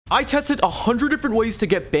I tested 100 different ways to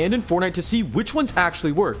get banned in Fortnite to see which ones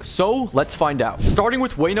actually work. So let's find out. Starting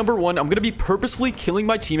with way number 1, I'm going to be purposefully killing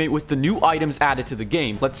my teammate with the new items added to the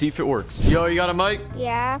game. Let's see if it works. Yo, you got a mic?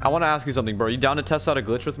 Yeah. I want to ask you something, bro. You down to test out a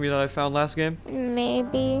glitch with me that I found last game?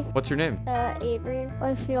 Maybe. What's your name? Avery.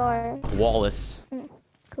 What's yours? Wallace.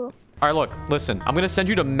 Cool. All right, look, listen. I'm going to send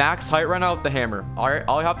you to max height right now with the hammer. All right,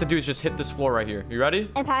 all you have to do is just hit this floor right here. You ready?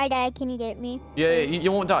 If I die, can you get me? Yeah,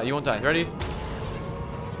 you won't die. You won't die. Ready?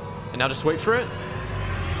 And now just wait for it.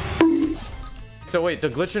 So wait, the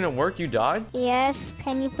glitch didn't work? You died? Yes.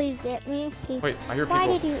 Can you please get me? Wait, I hear Why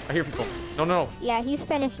people. did you... I hear people. No. Yeah, he's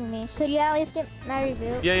finishing me. Could you at least get my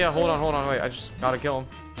reboot? Yeah, hold on. Wait, I just gotta kill him.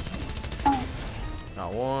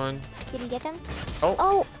 Got one. Did you get them?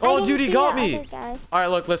 Oh, dude, he got me. All right,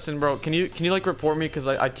 look, listen, bro. Can you like report me? Because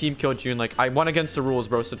I team killed you and like I went against the rules,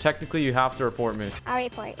 bro. So technically you have to report me. I'll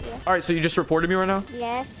report you. All right, so you just reported me right now?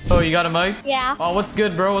 Yes. Oh, you got a mic? Yeah. Oh, what's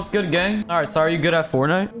good, bro? What's good, gang? All right, so are you good at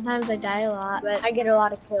Fortnite? Sometimes I die a lot, but I get a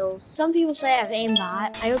lot of kills. Some people say I have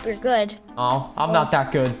aimbot. I hope you're good. Oh, I'm not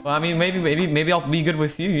that good. Well, I mean, maybe I'll be good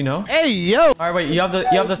with you, you know? Hey, yo! All right, wait, you have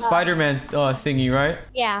the Spider-Man thingy, right?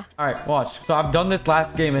 Yeah. All right, watch. So I've done this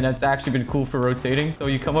last game and it's actually been cool for rotating. So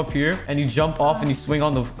you come up here and you jump off and you swing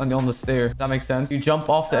on the stair. Does that make sense? You jump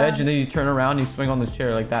off the edge and then you turn around and you swing on the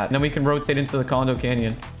chair like that. And then we can rotate into the condo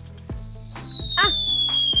canyon.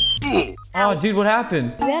 Oh, dude, what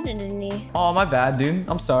happened? You had it in me. Oh, my bad, dude.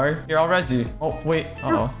 I'm sorry. Here, I'll res you. Oh, wait.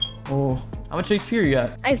 Uh-oh. Oh. How much HP are you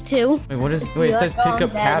at? I have 2. Wait, what is... Wait, it says pick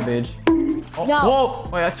up cabbage. Oh, No. Whoa!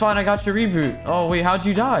 Wait, that's fine. I got your reboot. Oh, wait, how'd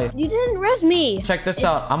you die? You didn't res me. Check this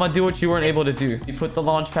out. I'm gonna do what you weren't able to do. You put the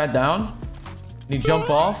launch pad down. And you jump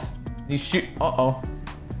off. And you shoot. Uh-oh.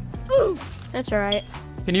 That's alright.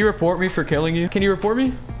 Can you report me for killing you? Can you report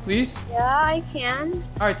me, please? Yeah, I can.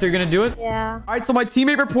 All right, so you're gonna do it? Yeah. All right, so my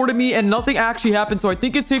teammate reported me and nothing actually happened. So I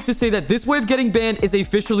think it's safe to say that this way of getting banned is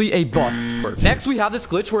officially a bust. Next, we have this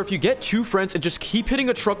glitch where if you get 2 friends and just keep hitting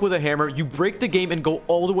a truck with a hammer, you break the game and go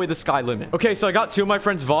all the way to the sky limit. Okay, so I got 2 of my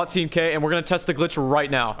friends, Votsy and K, and we're gonna test the glitch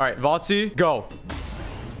right now. All right, Votsy, go.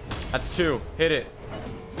 That's 2. Hit it.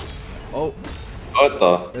 Oh. What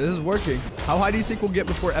the? This is working. How high do you think we'll get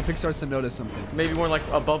before Epic starts to notice something? Maybe more like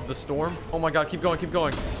above the storm. Oh my god, keep going, keep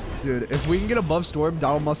going. Dude, if we can get above storm,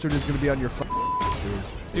 Donald Mustard is going to be on your dude.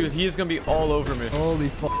 Dude, he is going to be all over me. Holy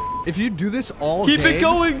fuck. If you do this all Keep game it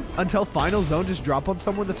going until final zone, just drop on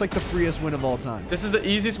someone, that's like the freest win of all time. This is the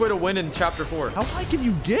easiest way to win in chapter 4. How high can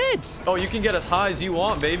you get? Oh, you can get as high as you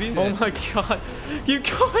want, baby. Oh my god. Keep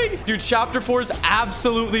going. Dude, chapter 4 is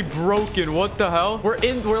absolutely broken. What the hell? We're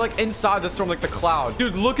like inside the storm, like the cloud.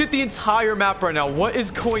 Dude, look at the entire map right now. What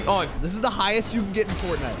is going on? This is the highest you can get in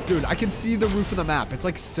Fortnite. Dude, I can see the roof of the map. It's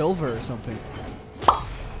like silver or something.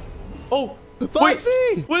 Oh. Foxy!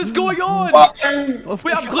 Wait, what is going on? Oh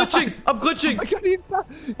wait, I'm glitching. I'm glitching. Oh my god, he's back.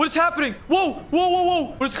 What is happening? Whoa, whoa, whoa, whoa.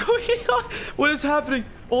 What is going on? What is happening?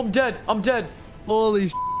 Oh, I'm dead. I'm dead. Holy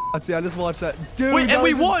shit. Let's see, I just watched that. Dude, wait, and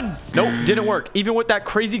we was won. Nope, didn't work. Even with that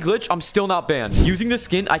crazy glitch, I'm still not banned. Using this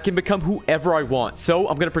skin, I can become whoever I want. So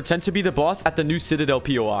I'm going to pretend to be the boss at the new Citadel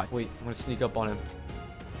POI. Wait, I'm going to sneak up on him.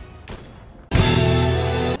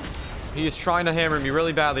 He is trying to hammer me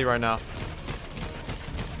really badly right now.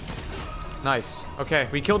 Nice. Okay,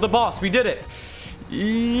 we killed the boss. We did it.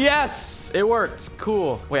 Yes, it worked.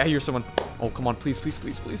 Cool. Wait, I hear someone. Oh, come on. Please, please,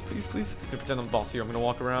 please, please, please, please. I'm gonna pretend I'm the boss here. I'm gonna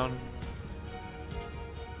walk around.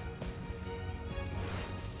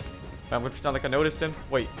 I'm gonna pretend like I noticed him.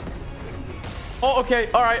 Wait. Oh, okay.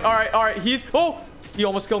 All right, all right, all right. Oh, he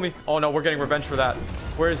almost killed me. Oh, no, we're getting revenge for that.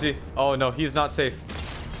 Where is he? Oh, no, he's not safe.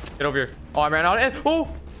 Get over here. Oh, I ran out. And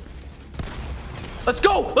oh, let's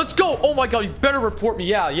go. Let's go. Oh, my God. You better report me.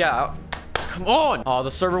 Yeah. Come on. Oh,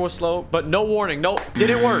 the server was slow, but no warning. Nope,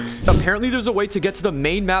 didn't work. Apparently, there's a way to get to the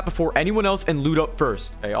main map before anyone else and loot up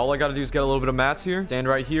first. Okay, all I got to do is get a little bit of mats here. Stand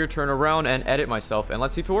right here, turn around, and edit myself. And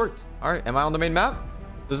let's see if it worked. All right, am I on the main map?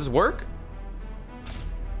 Does this work?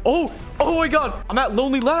 Oh my God. I'm at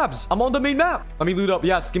Lonely Labs. I'm on the main map. Let me loot up.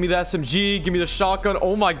 Yes, give me the SMG. Give me the shotgun.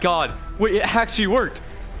 Oh my God. Wait, it actually worked.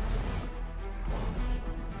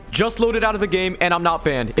 Just loaded out of the game and I'm not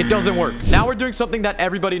banned. It doesn't work. Now we're doing something that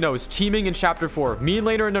everybody knows. Teaming in chapter 4. Me and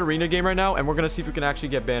Lane are in an arena game right now and we're going to see if we can actually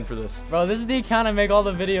get banned for this. Bro, this is the account I make all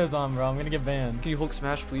the videos on, bro. I'm going to get banned. Can you Hulk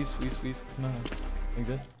smash, please? Please, please. No. You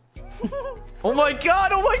good? Oh my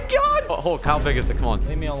God. Oh my God. Oh, Hulk, how big is it? Come on.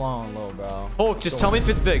 Leave me alone, little bro. Hulk, just tell me if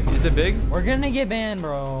it's big. Is it big? We're going to get banned,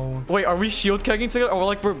 bro. Wait, are we shield kegging together?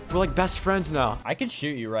 Or we're like best friends now. I could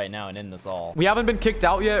shoot you right now and end this all. We haven't been kicked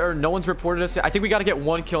out yet or no one's reported us yet. I think we got to get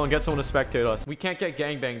 1 kill and get someone to spectate us. We can't get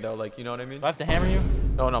gangbanged though. Like, you know what I mean? Do I have to hammer you?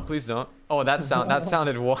 Oh, no, please don't. Oh, that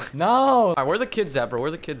sounded what? No. All right, where are the kids at, bro? Where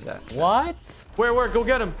are the kids at? What? Where? Go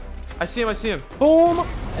get him. I see him. Boom.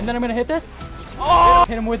 And then I'm gonna hit this. Oh!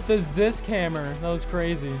 Hit him with the Zisk hammer. That was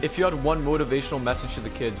crazy. If you had one motivational message to the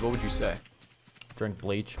kids, what would you say? Drink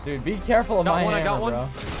bleach. Dude, be careful of Got my one, hammer, I got one. bro.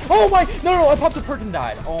 Oh my. No, I popped a perk and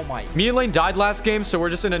died. Oh my. Me and Lane died last game, so we're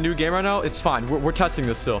just in a new game right now. It's fine. We're testing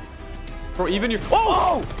this still. Bro, even your...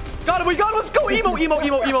 Oh! Got it. We got it. Let's go. Emo.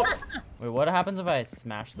 Wait, what happens if I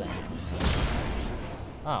smash them?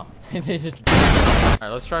 Oh, they just... All right,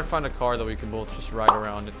 let's try and find a car that we can both just ride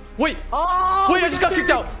around. Wait! Oh! Wait, I just got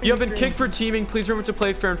kicked out. You have been kicked for teaming. Please remember to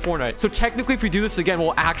play fair in Fortnite. So technically, if we do this again,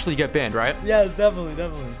 we'll actually get banned, right? Yeah, definitely.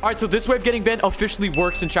 All right, so this way of getting banned officially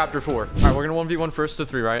works in Chapter 4. All right, we're going to 1v1 first to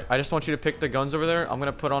 3, right? I just want you to pick the guns over there. I'm going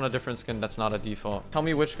to put on a different skin that's not a default. Tell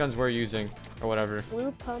me which guns we're using or whatever.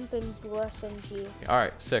 Blue pump and blue SMG. All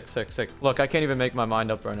right, sick. Look, I can't even make my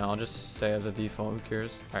mind up right now. I'll just stay as a default. Who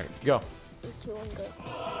cares? All right, go. 2 and go.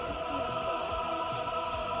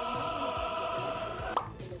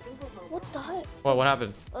 What the heck? What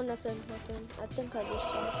happened? Oh, nothing. I think I just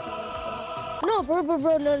saw something. No, bro.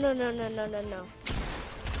 No.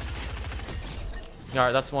 All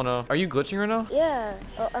right, that's one. Are you glitching right now? Yeah.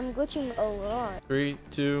 Oh, I'm glitching a lot. 3,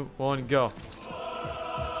 2, 1, go.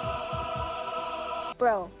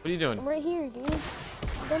 Bro. What are you doing? I'm right here, dude.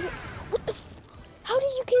 What the How did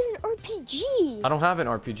you get an RPG? I don't have an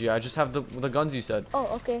RPG. I just have the guns you said. Oh,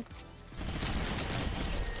 okay.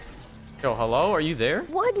 Yo, hello? Are you there?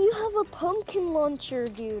 Why do you have a pumpkin launcher,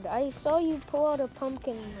 dude? I saw you pull out a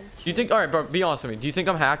pumpkin launcher. Do you think... All right, bro, be honest with me. Do you think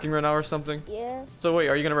I'm hacking right now or something? Yeah. So wait,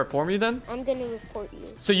 are you going to report me then? I'm gonna report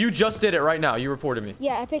you. So you just did it right now. You reported me.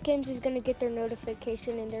 Yeah, Epic Games is gonna get their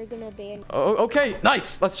notification and they're gonna ban. Oh, okay,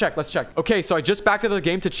 nice. Let's check. Okay, so I just backed into the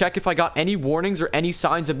game to check if I got any warnings or any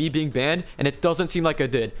signs of me being banned, and it doesn't seem like I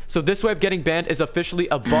did. So this way of getting banned is officially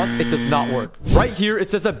a bust. It does not work. Right here,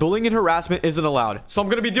 it says that bullying and harassment isn't allowed. So I'm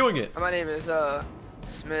going to be doing it. My name is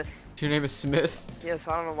Smith. Your name is Smith? Yes,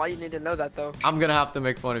 I don't know why you need to know that though. I'm going to have to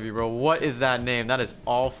make fun of you, bro. What is that name? That is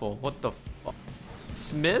awful. What the fuck?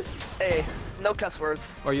 Smith? Hey, no cuss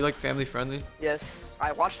words. Are you like family friendly? Yes,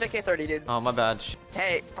 I watched AK-30, dude. Oh, my bad.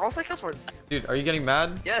 Hey, don't say cuss words. Dude, are you getting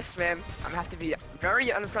mad? Yes, man. I'm gonna have to be very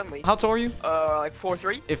unfriendly. How tall are you? Like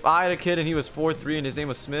 4'3". If I had a kid and he was 4'3" and his name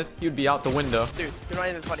was Smith, he would be out the window. Dude, you're not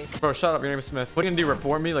even funny. Bro, shut up. Your name is Smith. What are you gonna do?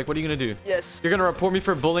 Report me? Like, what are you gonna do? Yes. You're gonna report me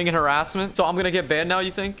for bullying and harassment? So I'm gonna get banned now,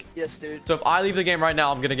 you think? Yes, dude. So if I leave the game right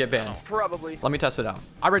now, I'm gonna get banned. Probably. Let me test it out.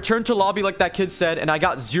 I returned to lobby like that kid said, and I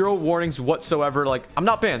got 0 warnings whatsoever. Like, I'm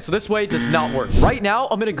not banned. So this way does not work. Right now,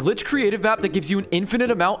 I'm in a glitch creative map that gives you an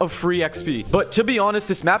infinite amount of free XP. But to be honest,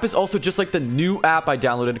 this map is also just like the new app I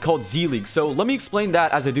downloaded called Z-League. So let me explain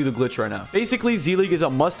that as I do the glitch right now. Basically, Z-League is a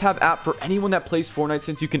must-have app for anyone that plays Fortnite,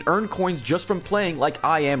 since you can earn coins just from playing like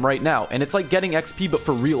I am right now. And it's like getting XP, but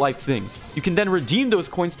for real-life things. You can then redeem those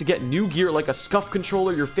coins to get new gear like a scuff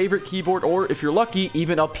controller, your favorite keyboard, or if you're lucky,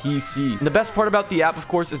 even a PC. And the best part about the app, of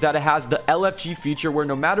course, is that it has the LFG feature where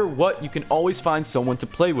no matter what, you can always find someone to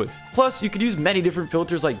play with. Plus, you could use many different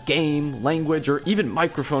filters like game, language, or even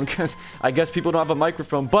microphone, because I guess people don't have a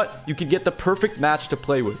microphone, but you can get the perfect match to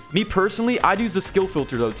play with. Me personally, I'd use the skill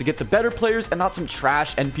filter though to get the better players and not some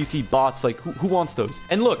trash NPC bots. Like, who wants those?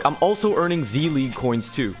 And look, I'm also earning Z-League coins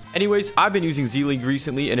too. Anyways, I've been using Z-League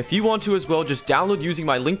recently, and if you want to as well, just download using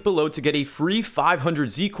my link below to get a free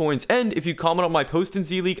 500 Z coins. And if you comment on my post in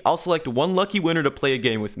Z-League, I'll select one lucky winner to play a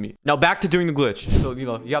game with me. Now back to doing the glitch. So, you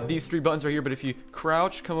know, you have these 3 buttons right here, but if you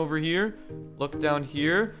crouch, come over here, look down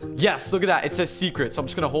here. Yes, look at that. It says secret. So I'm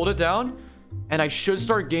just gonna hold it down, and I should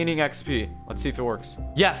start gaining XP. Let's see if it works.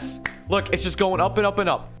 Yes. Look, it's just going up and up and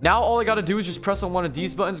up. Now all I gotta do is just press on one of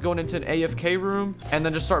these buttons, going into an AFK room, and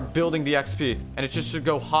then just start building the XP. And it just should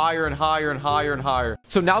go higher and higher and higher and higher.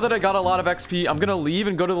 So now that I got a lot of XP, I'm gonna leave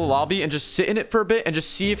and go to the lobby and just sit in it for a bit and just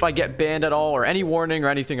see if I get banned at all or any warning or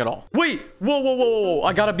anything at all. Wait, whoa.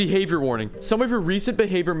 I got a behavior warning. Some of your recent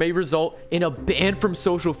behavior may result in a ban from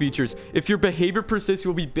social features. If your behavior persists, you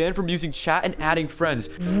will be banned from using chat and adding friends.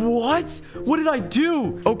 What? What did I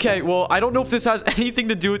do? Okay, well, I don't know if this has anything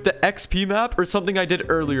to do with the XP map or something I did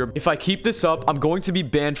earlier. If I keep this up, I'm going to be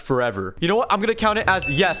banned forever. You know what? I'm going to count it as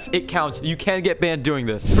yes, it counts. You can get banned doing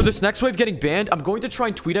this. For this next wave getting banned, I'm going to try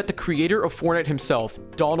and tweet at the creator of Fortnite himself,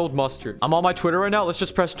 Donald Mustard. I'm on my Twitter right now. Let's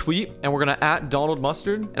just press tweet, and we're going to @ Donald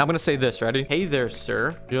Mustard. And I'm going to say this, ready? Hey there,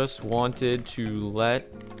 sir. Just wanted to let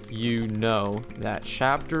you know that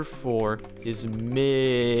chapter 4 is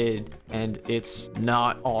mid and it's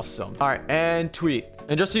not awesome. All right, and tweet.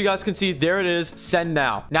 And just so you guys can see, there it is. Send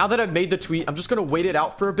now. Now that I've made the tweet, I'm just going to wait it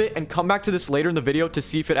out for a bit and come back to this later in the video to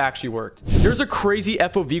see if it actually worked. There's a crazy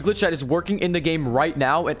FOV glitch that is working in the game right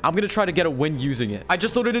now, and I'm going to try to get a win using it. I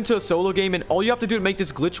just loaded into a solo game, and all you have to do to make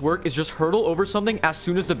this glitch work is just hurdle over something as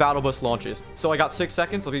soon as the battle bus launches. So I got 6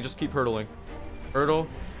 seconds. Let me just keep hurdling. Hurdle.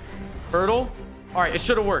 Hurdle. All right, it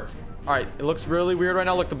should have worked. All right, it looks really weird right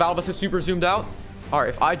now. Look, the battle bus is super zoomed out. All right,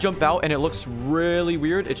 if I jump out and it looks really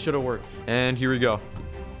weird, it should have worked. And here we go.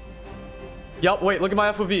 Yep, wait, look at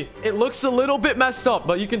my FOV. It looks a little bit messed up,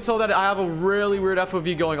 but you can tell that I have a really weird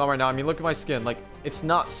FOV going on right now. I mean, look at my skin. Like, it's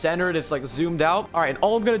not centered. It's like zoomed out. All right, and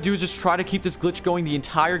all I'm going to do is just try to keep this glitch going the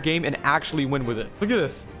entire game and actually win with it. Look at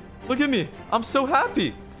this. Look at me. I'm so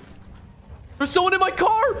happy. There's someone in my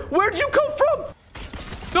car. Where'd you come from?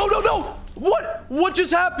 No, no, no. What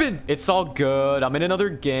just happened? It's all good. I'm in another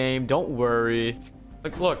game. Don't worry.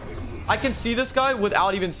 Like, look, I can see this guy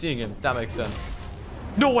without even seeing him, if that makes sense.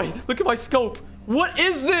 No way. Look at my scope. What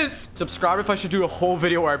is this? Subscribe if I should do a whole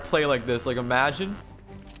video where I play like this. Like, imagine.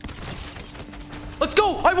 Let's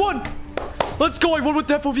go. I won. Let's go. I won with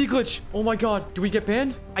the FOV glitch. Oh my god. Do we get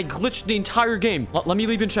banned? I glitched the entire game. Let me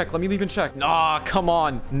leave and check. Let me leave and check. Nah, come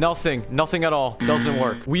on. Nothing. Nothing at all. Doesn't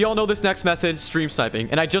work. We all know this next method, stream sniping.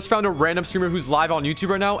 And I just found a random streamer who's live on YouTube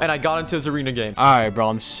right now, and I got into his arena game. All right, bro.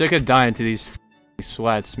 I'm sick of dying to these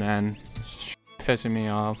sweats, man. It's pissing me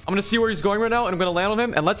off. I'm gonna see where he's going right now, and I'm gonna land on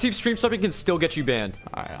him, and let's see if stream sniping can still get you banned.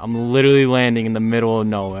 All right, I'm literally landing in the middle of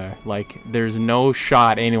nowhere. Like, there's no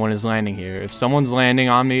shot anyone is landing here. If someone's landing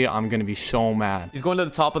on me, I'm gonna be so mad. He's going to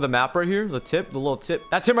the top of the map right here. The tip, the little tip.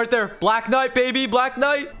 That's him right there. Black Knight, baby. Black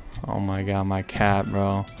Knight. Oh my god, my cat,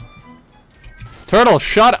 bro. Turtle,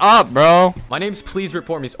 shut up, bro. My name's Please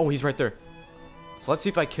Report Me. Oh, he's right there. So let's see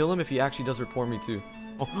if I kill him, if he actually does report me too.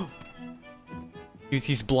 Oh,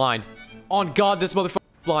 he's blind. On God, this motherfucker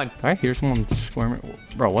is blind. Did I hear someone squirming?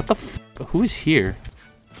 Bro, what the f? Who's here?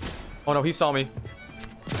 Oh no, he saw me.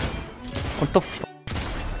 What the f?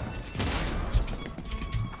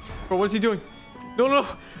 Bro, what is he doing? No, no, no.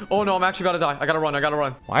 Oh no, I'm actually about to die. I gotta run. I gotta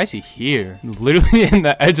run. Why is he here? Literally in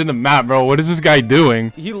the edge of the map, bro. What is this guy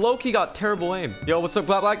doing? He low-key got terrible aim. Yo, what's up,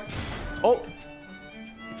 Black? Oh.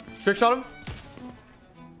 Trick shot him.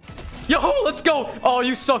 Yo, let's go. Oh,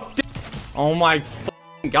 you suck. Oh my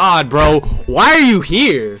god, bro. Why are you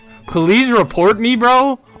here? Please report me,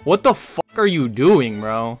 bro. What the fuck are you doing,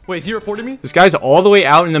 bro? Wait, is he reporting me? This guy's all the way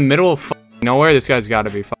out in the middle of nowhere. This guy's gotta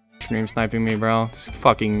be stream sniping me, bro. This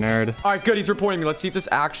fucking nerd. All right, good. He's reporting me. Let's see if this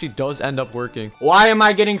actually does end up working. Why am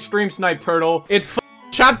I getting stream sniped, Turtle? It's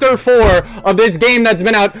chapter 4 of this game that's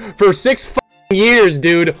been out for 6 years,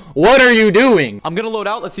 dude. What are you doing? I'm gonna load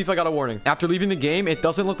out. Let's see if I got a warning. After leaving the game, it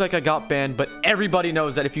doesn't look like I got banned, but everybody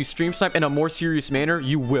knows that if you stream snipe in a more serious manner,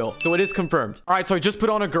 you will. So it is confirmed. All right, so I just put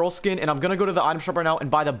on a girl skin, and I'm gonna go to the item shop right now and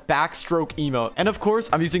buy the backstroke emote. And of course,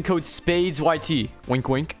 I'm using code SpaiidzYT. Wink,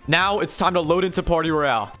 wink. Now it's time to load into Party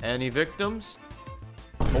Royale. Any victims?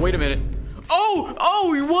 Oh, wait a minute. Oh,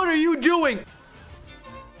 what are you doing?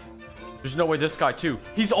 There's no way this guy too.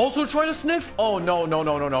 He's also trying to sniff. Oh, no.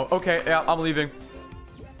 Okay, yeah, I'm leaving.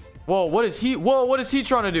 Whoa, what is he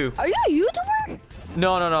trying to do? Are you a YouTuber?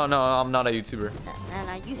 No, I'm not a YouTuber.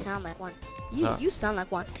 Nah, you sound like one. You sound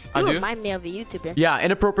like one. I You do? remind me of a YouTuber. Yeah,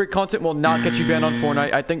 inappropriate content will not get you banned on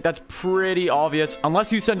Fortnite. I think that's pretty obvious,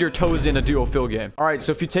 unless you send your toes in a duo fill game. All right,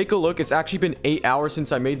 so if you take a look, it's actually been 8 hours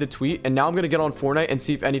since I made the tweet, and now I'm gonna get on Fortnite and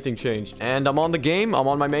see if anything changed. And I'm on the game. I'm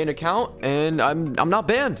on my main account, and I'm not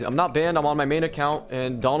banned. I'm not banned. I'm on my main account,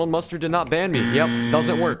 and Donald Mustard did not ban me. Yep,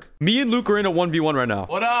 doesn't work. Me and Luke are in a 1v1 right now.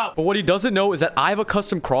 What up? But what he doesn't know is that I have a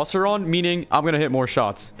custom crosshair on, meaning I'm gonna hit more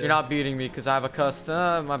shots. You're not beating me because I have a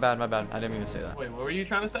custom. My bad. I didn't mean to say that. Wait, what were you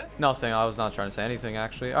trying to say? Nothing. I was not trying to say anything,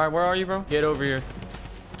 actually. All right, where are you, bro? Get over here.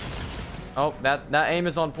 Oh, that aim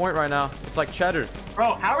is on point right now. It's like cheddar.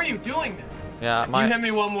 Bro, how are you doing this? Yeah, If you hit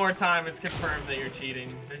me one more time, it's confirmed that you're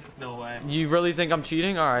cheating. There's just no way. You really think I'm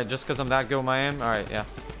cheating? All right, just because I'm that good with my aim? All right, yeah.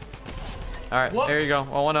 All right, What? there you go.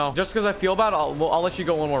 Oh, no. Just because I feel bad, I'll let you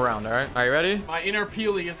go one more round, all right? Are you ready? My inner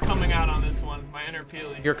Peely is coming out on this one. My inner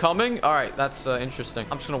Peely. You're coming? All right, that's interesting.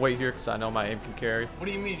 I'm just going to wait here because I know my aim can carry. What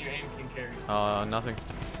do you mean your aim can carry? Nothing.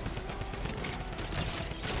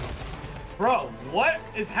 Bro, what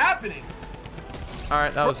is happening? All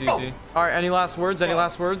right, that was Bro. easy. All right, any last words? Any Bro.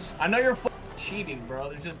 last words? I know you're cheating, bro.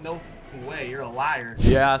 There's just fucking way. You're a liar.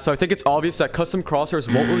 Yeah, so I think it's obvious that custom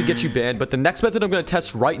crosshairs won't really get you banned, but the next method I'm going to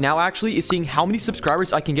test right now actually is seeing how many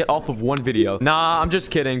subscribers I can get off of one video. Nah, I'm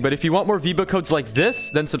just kidding, but if you want more VBA codes like this,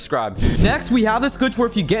 then subscribe. Next, we have this glitch where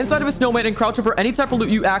if you get inside of a snowman and crouch over any type of loot,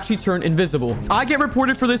 you actually turn invisible. If I get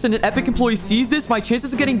reported for this and an Epic employee sees this, my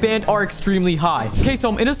chances of getting banned are extremely high. Okay, so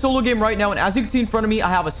I'm in a solo game right now, and as you can see in front of me, I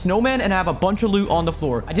have a snowman and I have a bunch of loot on the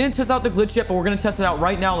floor. I didn't test out the glitch yet, but we're going to test it out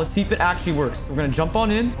right now. Let's see if it actually works. We're going to jump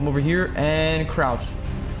on in. I'm over here and crouch.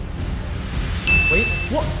 Wait,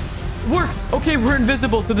 what? Works. Okay, we're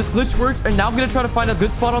invisible, so this glitch works, and now I'm going to try to find a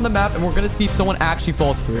good spot on the map, and we're going to see if someone actually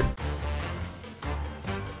falls for it.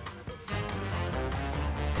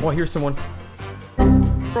 Oh, I hear someone.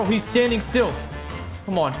 Bro, he's standing still.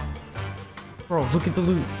 Come on. Bro, look at the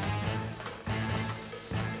loot.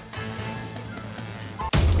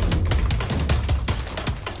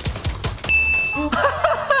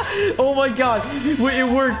 Oh my god. Wait, it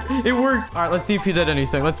worked. It worked. All right, let's see if he did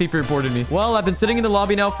anything. Let's see if he reported me. Well, I've been sitting in the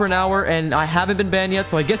lobby now for an hour, and I haven't been banned yet,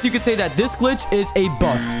 so I guess you could say that this glitch is a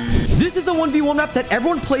bust. This is a 1v1 map that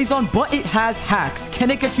everyone plays on, but it has hacks.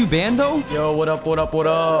 Can it get you banned, though? Yo, what up, what up, what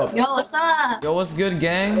up? Yo, what's up? Yo, what's good,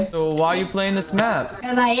 gang? So why are you playing this map?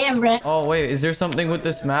 Because I am, bro. Oh, wait, is there something with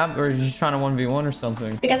this map, or are you just trying to 1v1 or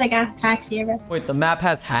something? Because I got hacks here, bro. Wait, the map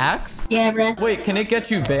has hacks? Yeah, bro. Wait, can it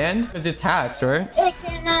get you banned? Because it's hacks, right? It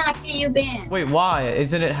cannot get you banned. Wait, why?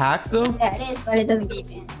 Isn't it hacks, though? Yeah, it is, but it doesn't get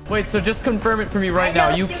you banned. Wait, so just confirm it for me right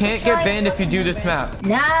now. You can't get banned if you do this map.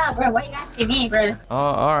 Nah, bro. Why you asking me, bro?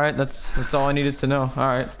 All right. That's all I needed to know. All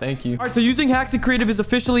right. Thank you. All right. So using hacks in creative is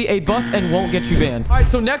officially a bust and won't get you banned. All right.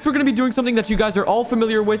 So next we're going to be doing something that you guys are all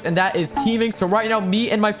familiar with, and that is teaming. So right now,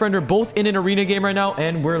 me and my friend are both in an arena game right now,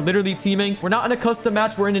 and we're literally teaming. We're not in a custom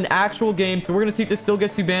match. We're in an actual game. So we're going to see if this still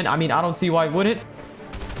gets you banned. I mean, I don't see why it wouldn't.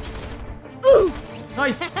 Ooh.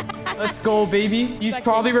 Nice. Let's go, baby. He's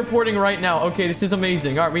probably reporting right now. Okay, this is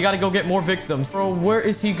amazing. All right, we got to go get more victims. Bro, where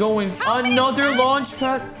is he going? Another launch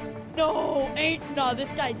pad? No, this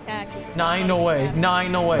guy's hacking. No way.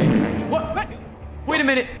 No way. What? Wait a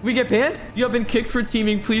minute. We get banned? You have been kicked for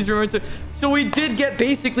teaming. Please remember to... So we did get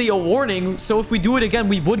basically a warning. So if we do it again,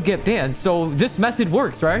 we would get banned. So this method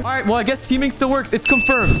works, right? All right. Well, I guess teaming still works. It's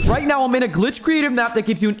confirmed. Right now, I'm in a glitch creative map that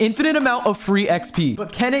gives you an infinite amount of free XP.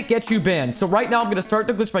 But can it get you banned? So right now, I'm going to start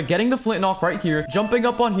the glitch by getting the flint knock right here, jumping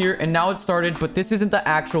up on here, and now it started. But this isn't the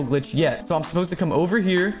actual glitch yet. So I'm supposed to come over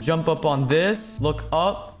here, jump up on this, look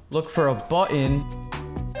up, look for a button.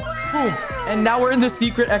 Boom. And now we're in the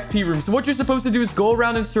secret XP room. So what you're supposed to do is go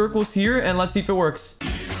around in circles here, and let's see if it works.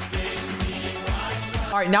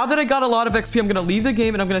 All right, now that I got a lot of XP, I'm going to leave the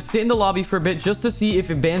game and I'm going to sit in the lobby for a bit just to see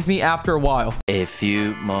if it bans me after a while. A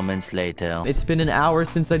few moments later. It's been an hour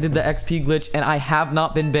since I did the XP glitch and I have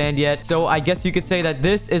not been banned yet. So I guess you could say that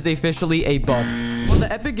this is officially a bust. On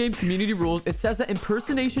the Epic Games community rules, it says that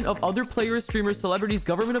impersonation of other players, streamers, celebrities,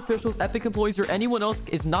 government officials, Epic employees, or anyone else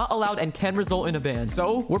is not allowed and can result in a ban.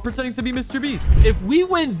 So we're pretending to be Mr. Beast. If we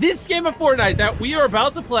win this game of Fortnite that we are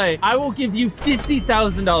about to play, I will give you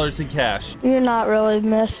 $50,000 in cash. You're not really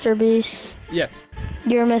Mr. Beast. Yes.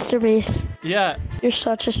 You're Mr. Beast. Yeah. You're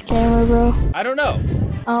such a scammer, bro. I don't know.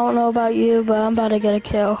 I don't know about you, but I'm about to get a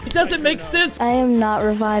kill. It doesn't make sense. I am not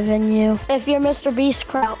reviving you. If you're Mr. Beast,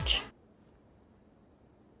 crouch.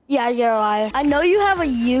 Yeah, you're a liar. I know you have a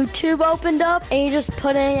YouTube opened up and you're just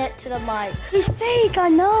putting it to the mic. He's fake, I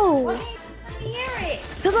know. Let me hear it.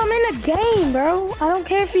 Because I'm in a game, bro. I don't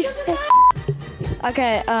care if he's fake.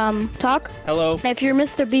 Okay, talk. Hello. If you're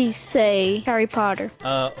Mr. Beast, say Harry Potter.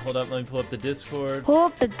 Hold up, let me pull up the Discord. Pull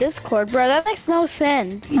up the Discord, bro. That makes no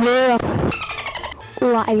sense. You're a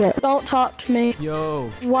liar. Don't talk to me.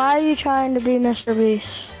 Yo. Why are you trying to be Mr.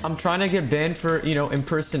 Beast? I'm trying to get banned for, you know,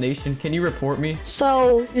 impersonation. Can you report me?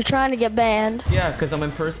 So, you're trying to get banned? Yeah, because I'm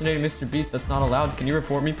impersonating Mr. Beast. That's not allowed. Can you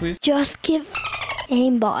report me, please? Just give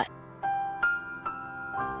aimbot.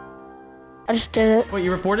 I just did it. Wait,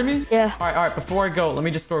 you reported me? Yeah. All right. Before I go, let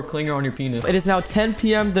me just throw a clinger on your penis. It is now 10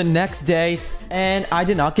 p.m. the next day, and I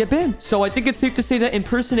did not get banned. So I think it's safe to say that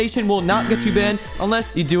impersonation will not get you banned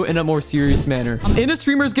unless you do it in a more serious manner. I'm in a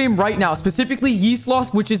streamer's game right now, specifically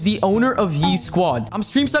Yeastlost, which is the owner of Yee Squad. I'm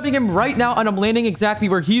stream sniping him right now, and I'm landing exactly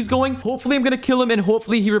where he's going. Hopefully, I'm going to kill him, and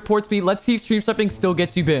hopefully he reports me. Let's see if stream sniping still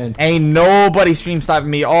gets you banned. Ain't nobody stream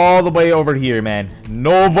sniping me all the way over here, man.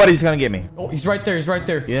 Nobody's going to get me. Oh, he's right there. He's right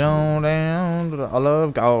there. Get on down to the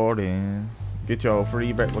Olive Garden. Get your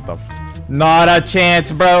free break. What the f? Not a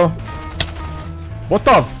chance, bro. What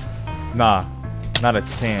the f? Nah, not a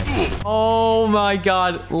chance. Oh my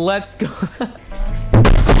god. Let's go.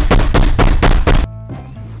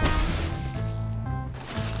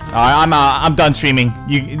 I'm done streaming.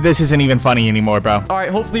 This isn't even funny anymore, bro. All right,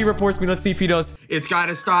 hopefully he reports me. Let's see if he does. It's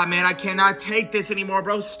gotta stop, man. I cannot take this anymore,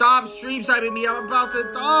 bro. Stop stream sniping me. I'm about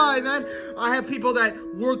to die, man. I have people that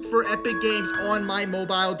work for Epic Games on my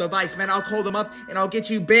mobile device, man. I'll call them up and I'll get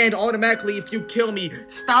you banned automatically if you kill me.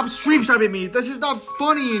 Stop stream sniping me. This is not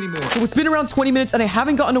funny anymore. So it's been around 20 minutes and I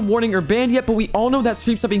haven't gotten a warning or ban yet, but we all know that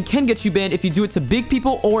stream sniping can get you banned if you do it to big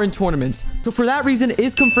people or in tournaments. So for that reason, it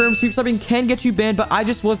is confirmed stream sniping can get you banned, but I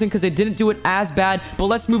just wasn't because I didn't do it as bad. But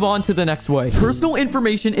let's move on to the next way. Personal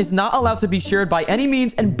information is not allowed to be shared by any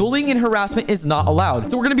means, and bullying and harassment is not allowed.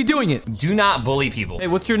 So we're gonna be doing it. Do not bully people. Hey,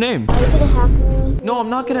 what's your name? Are you gonna hack me? No, I'm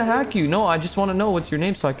not gonna hack you. No, I just want to know what's your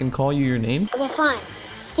name so I can call you your name. Okay, fine.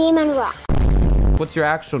 Steam and Rock. What's your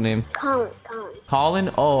actual name? Colin.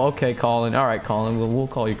 Colin? Oh, okay, Colin. All right, Colin. We'll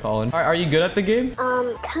call you Colin. All right, are you good at the game?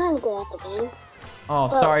 Kind of good at the game. Oh,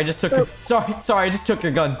 sorry, I just took your, sorry, I just took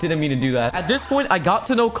your gun. Didn't mean to do that. At this point, I got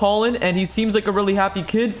to know Colin, and he seems like a really happy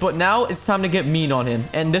kid, but now it's time to get mean on him.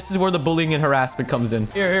 And this is where the bullying and harassment comes in.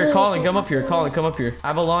 Here, Colin, come up here. Colin, come up here. I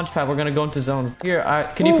have a launch pad. We're gonna go into zone. Here,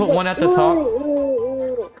 can you put one at the top?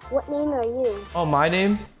 What name are you? Oh, my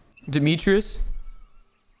name? Demetrius.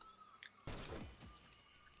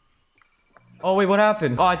 Oh, wait, what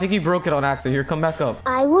happened? Oh, I think he broke it on accident. Here, come back up.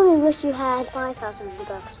 I really wish you had 5,000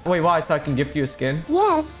 bucks. Wait, why? So I can gift you a skin?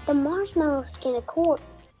 Yes, the marshmallow skin of course.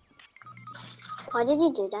 Why did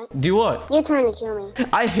you do that? Do what? You're trying to kill me.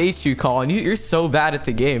 I hate you, Colin. You're so bad at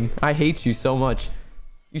the game. I hate you so much.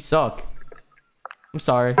 You suck. I'm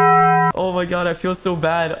sorry. Oh my god, I feel so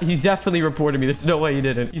bad. He definitely reported me. There's no way he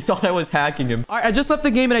didn't. He thought I was hacking him. All right, I just left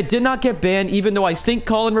the game and I did not get banned, even though I think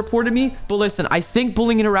Colin reported me. But listen, I think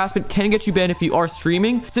bullying and harassment can get you banned if you are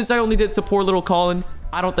streaming. Since I only did to poor little Colin,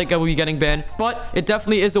 I don't think I will be getting banned, but it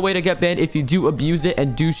definitely is a way to get banned if you do abuse it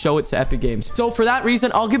and do show it to Epic Games. So for that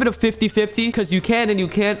reason, I'll give it a 50-50 because you can and you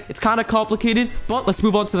can't. It's kind of complicated, but let's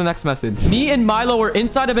move on to the next method. Me and Milo are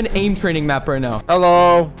inside of an aim training map right now.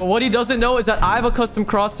 Hello. But what he doesn't know is that I have a custom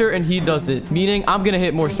crosshair and he doesn't, meaning I'm going to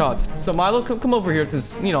hit more shots. So Milo, come over here to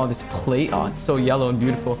this, you know, this plate. Oh, it's so yellow and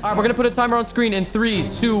beautiful. All right, we're going to put a timer on screen in 3,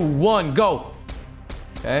 2, 1, go.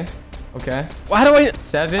 Okay. Okay. Well, how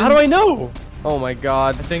do I know? Oh my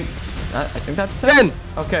god. I think that's 10.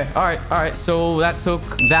 Okay. All right. So that took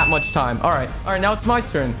that much time. All right. Now it's my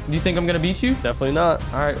turn. Do you think I'm gonna beat you? Definitely not.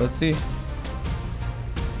 All right. Let's see.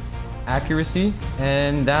 Accuracy,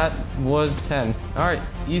 and that was 10. All right.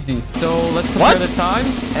 Easy. So let's compare the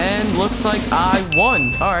times, and looks like I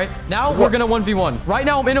won. All right. Now we're gonna 1v1. Right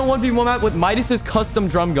now I'm in a 1v1 map with Midas's custom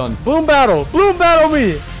drum gun. Boom battle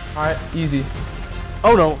me. All right. Easy.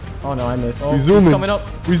 Oh no. Oh no, I missed. Oh, he's coming up.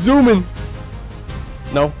 We're zooming.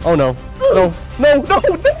 No. Oh no. No. All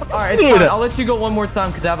right, it's fine. I'll let you go one more time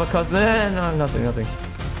because I have a custom. No, nothing.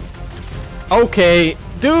 Okay,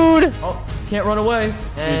 dude. Oh, can't run away.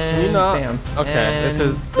 And can you not? Bam. Okay, and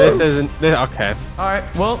this isn't. Okay. All right.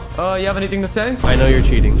 Well, you have anything to say? I know you're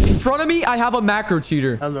cheating. In front of me, I have a macro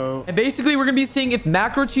cheater. Hello. And basically, we're gonna be seeing if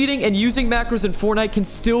macro cheating and using macros in Fortnite can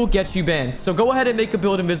still get you banned. So go ahead and make a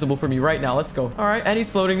build invisible for me right now. Let's go. All right, and he's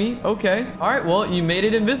floating me. Okay. All right. Well, you made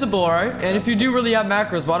it invisible. All right. And if you do really have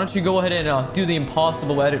macros, why don't you go ahead and do the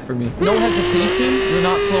impossible edit for me? No hesitation. You're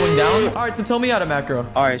not slowing down. All right. So tell me how to macro.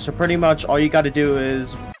 All right. So pretty much all you got to do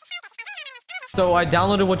is. So I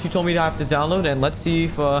downloaded what you told me to have to download, and let's see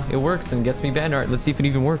if it works and gets me banned. All right, let's see if it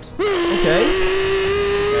even works. Okay.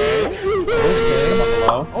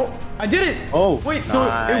 Oh, I did it. Oh, wait, so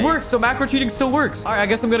it works. So macro cheating still works. All right, I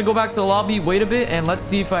guess I'm gonna go back to the lobby, wait a bit, and let's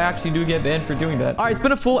see if I actually do get banned for doing that. All right, it's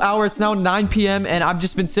been a full hour. It's now 9 p.m. and I've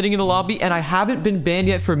just been sitting in the lobby, and I haven't been banned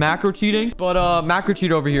yet for macro cheating. But macro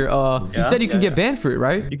cheater over here, you said you can get banned for it,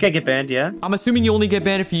 right? You can't get banned, yeah. I'm assuming you only get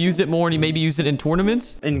banned if you use it more and you maybe use it in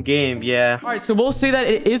tournaments. In game, yeah. All right, so we'll say that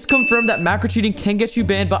it is confirmed that macro cheating can get you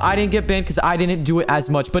banned, but I didn't get banned because I didn't do it as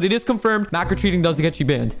much. But it is confirmed macro cheating does get you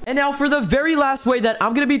banned. And now for the very last way that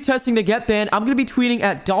I'm gonna be testing to get banned, I'm gonna be tweeting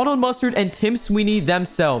at Donald Mustard and Tim Sweeney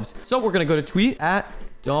themselves. So we're gonna go to tweet at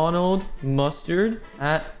Donald Mustard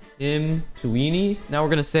at Tim Sweeney. Now we're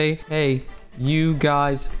gonna say, hey, you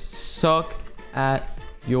guys suck at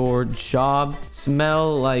your job,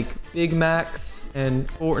 smell like Big Macs, and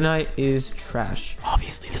Fortnite is trash.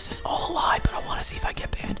 Obviously, this is all a lie, but I want to see if I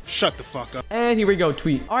get banned. Shut the fuck up. And here we go,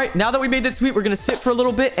 tweet. All right, now that we made the tweet, we're gonna sit for a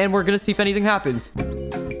little bit and we're gonna see if anything happens.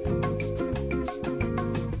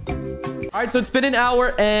 All right, so it's been an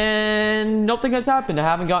hour and nothing has happened. I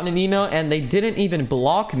haven't gotten an email and they didn't even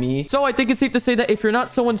block me. So I think it's safe to say that if you're not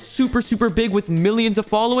someone super, super big with millions of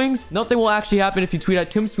followings, nothing will actually happen if you tweet at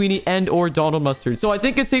Tim Sweeney and or Donald Mustard. So I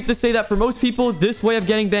think it's safe to say that for most people, this way of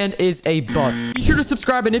getting banned is a bust. Be sure to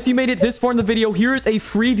subscribe, and if you made it this far in the video, here is a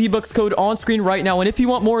free V-Bucks code on screen right now. And if you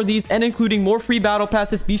want more of these and including more free battle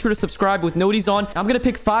passes, be sure to subscribe with noties on. I'm gonna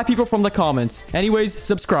pick 5 people from the comments. Anyways,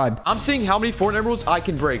 subscribe. I'm seeing how many Fortnite rules I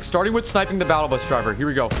can break, starting with sniping the battle bus driver. Here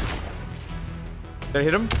we go. Did I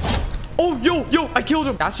hit him? Oh, yo, I killed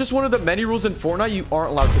him. That's just one of the many rules in Fortnite you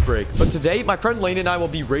aren't allowed to break. But today, my friend Lane and I will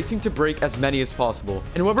be racing to break as many as possible.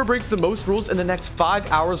 And whoever breaks the most rules in the next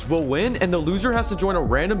 5 hours will win. And the loser has to join a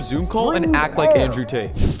random Zoom call and act like Andrew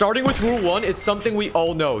Tate. Starting with rule 1, it's something we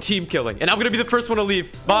all know. Team killing. And I'm going to be the first one to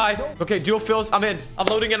leave. Bye. Okay, duo fills. I'm in. I'm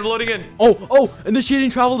loading in. Oh,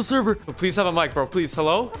 initiating travel to server. Oh, please have a mic, bro. Please.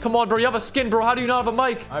 Hello? Come on, bro. You have a skin, bro. How do you not have a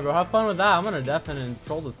mic? All right, bro. Have fun with that. I'm going to deafen and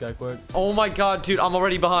troll this guy quick. Oh my God, dude. I'm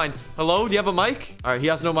already behind. Hello? Do you have a mic? All right, he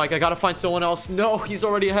has no mic. I gotta find someone else. No, he's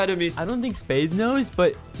already ahead of me. I don't think Spaiidz knows,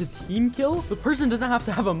 but to team kill, the person doesn't have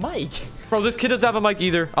to have a mic. Bro, this kid doesn't have a mic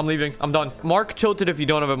either. I'm leaving. I'm done. Mark tilted if you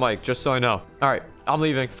don't have a mic, just so I know. All right, I'm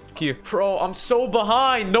leaving. Fuck you. Bro, I'm so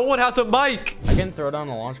behind. No one has a mic. I can throw down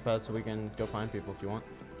the launch pad so we can go find people if you want.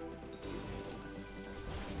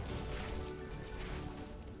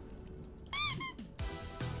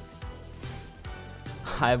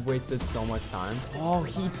 I've wasted so much time. Oh,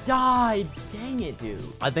 he died. Dang it, dude.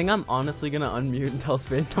 I think I'm honestly gonna unmute and tell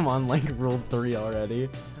Spaiidz I'm on like rule 3 already.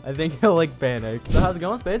 I think he'll like panic. So how's it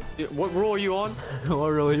going, Spaiidz? What rule are you on?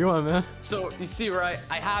 What rule are you on, man? So you see, right?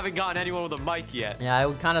 I haven't gotten anyone with a mic yet. Yeah, it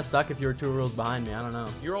would kind of suck if you were 2 rules behind me. I don't know.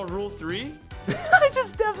 You're on rule 3? I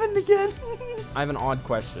just deafened again. I have an odd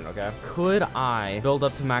question, okay? Could I build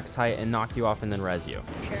up to max height and knock you off and then res you?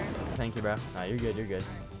 Sure. Thank you, bro. Nah, you're good.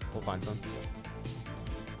 We'll find some.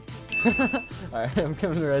 Alright, I'm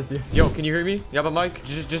coming to res you. Yo, can you hear me? You have a mic?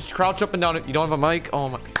 Just crouch up and down. You don't have a mic? Oh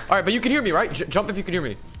my. Alright, but you can hear me, right? Jump if you can hear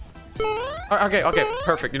me. Okay,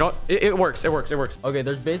 perfect. You know what? It works. Okay,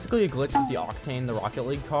 there's basically a glitch with the Octane, the Rocket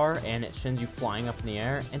League car, and it shins you flying up in the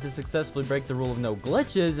air. And to successfully break the rule of no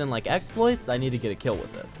glitches and like exploits, I need to get a kill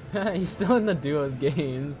with it. He's still in the duos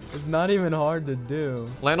games. It's not even hard to do.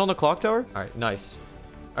 Land on the clock tower? Alright, nice.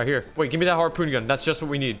 All right, here. Wait, give me that harpoon gun. That's just what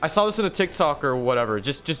we need. I saw this in a TikTok or whatever.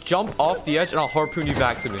 Just jump off the edge and I'll harpoon you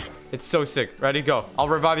back to me. It's so sick. Ready? Go. I'll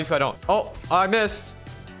revive you if I don't. Oh, I missed.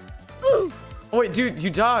 Oh, wait, dude, you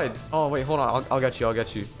died. Oh, wait, hold on. I'll get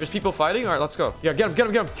you. There's people fighting? All right, let's go. Yeah, get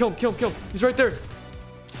him. Kill him. He's right there.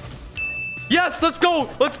 Yes, let's go.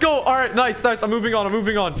 All right, nice. I'm moving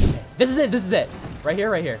on. This is it. Right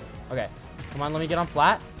here. Okay. Come on, let me get on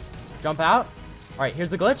flat. Jump out. All right,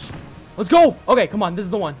 here's the glitch. Let's go. Okay, come on. This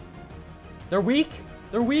is the one. They're weak.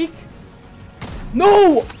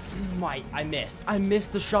 No! I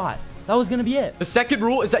missed the shot. That was gonna be it. The second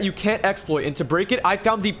rule is that you can't exploit, and to break it, I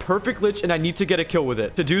found the perfect glitch and I need to get a kill with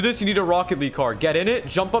it. To do this, you need a Rocket League car. Get in it,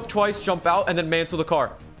 jump up twice, jump out, and then mantle the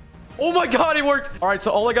car. Oh my God, it worked. All right,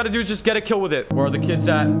 so all I gotta do is just get a kill with it. Where are the kids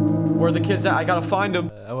at? I gotta find them.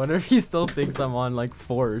 I wonder if he still thinks I'm on like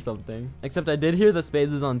 4 or something. Except I did hear the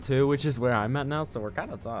Spaiidz is on 2, which is where I'm at now, so we're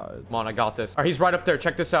kind of tied. Come on, I got this. All right, he's right up there.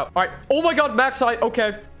 Check this out. All right. Oh my God, max height.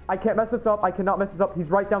 Okay. I can't mess this up. I cannot mess this up. He's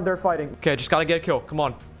right down there fighting. Okay, I just gotta get a kill. Come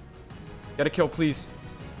on. Get a kill, please.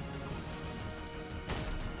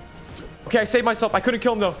 Okay, I saved myself. I couldn't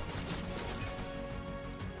kill him though.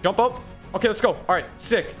 Jump up. Okay, let's go. All right,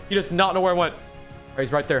 sick. He does not know where I went. All right,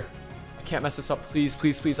 he's right there. I can't mess this up.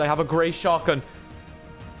 Please. I have a gray shotgun.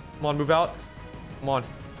 Come on, move out. Come on.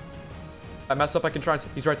 If I mess up, I can try and...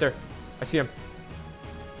 He's right there. I see him.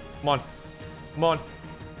 Come on.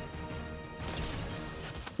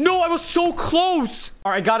 No, I was so close.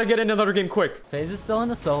 All right, gotta get in another game quick. Spaiidz is still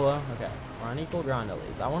in a solo. Okay, we're on equal ground at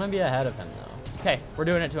least. I want to be ahead of him though. Okay, we're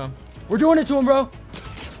doing it to him. Bro.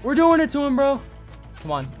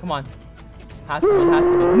 Come on. It has to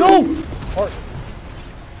be. No! Or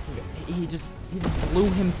he just blew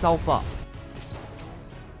himself up.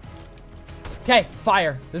 Okay,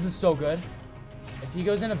 fire. This is so good. If he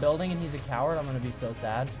goes in a building and he's a coward, I'm gonna be so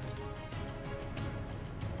sad.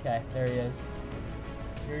 Okay, there he is.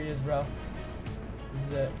 Here he is, bro. This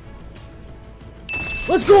is it.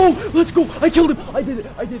 Let's go! I killed him! I did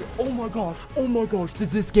it! Oh my gosh.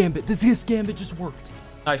 This is Gambit just worked.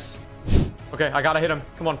 Nice. Okay, I gotta hit him.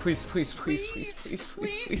 Come on, please.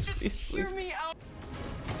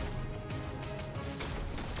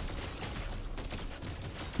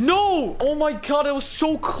 No! Oh my God, it was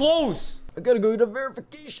so close. I gotta go get a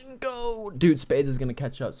verification code. Dude, Spaiidz is gonna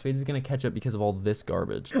catch up. Spaiidz is gonna catch up because of all this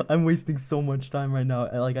garbage. I'm wasting so much time right now.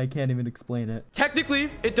 Like, I can't even explain it. Technically,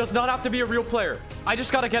 it does not have to be a real player. I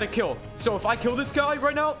just gotta get a kill. So if I kill this guy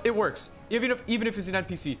right now, it works. Even if it's an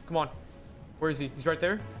NPC. Come on. Where is he? He's right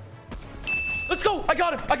there. Let's go. I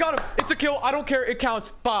got him. I got him. It's a kill. I don't care. It counts.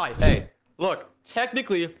 Bye. Hey, look.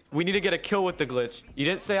 Technically, we need to get a kill with the glitch. You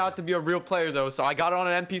didn't say I have to be a real player, though. So I got it on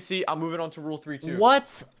an NPC. I'm moving on to rule 3, too.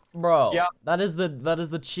 What? Bro, yeah, that is the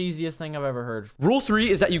cheesiest thing I've ever heard. Rule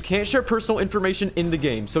 3 is that you can't share personal information in the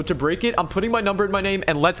game. So to break it, I'm putting my number in my name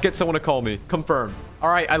and let's get someone to call me. Confirm. All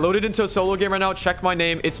right, I loaded into a solo game right now. Check my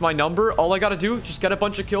name. It's my number. All I got to do, just get a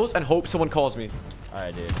bunch of kills and hope someone calls me. All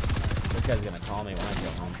right, dude. This guy's going to call me when I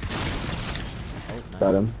get home. Oh, nice.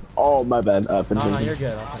 Got him. Oh, my bad. No, you're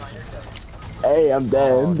good. Hey, I'm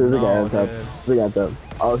dead. Oh, There's a guy on top. There's a guy on top.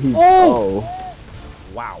 Oh, he's... Oh.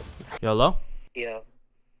 Wow. Yo, hello? Yeah.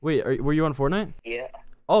 Wait, were you on Fortnite? Yeah.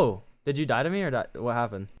 Oh, did you die to me or what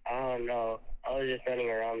happened? I don't know. I was just running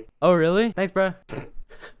around. Oh, really? Thanks, bro.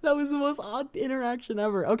 That was the most odd interaction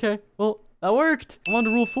ever. Okay, well, that worked. I'm on to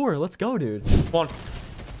rule 4. Let's go, dude. Come on.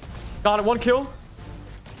 Got it. 1 kill.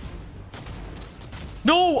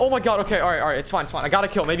 No! Oh my god. Okay, all right. It's fine. It's fine. I got a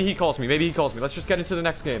kill. Maybe he calls me. Let's just get into the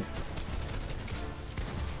next game.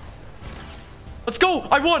 Let's go!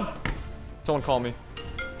 I won! Someone call me.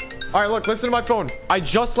 All right, look, listen to my phone. I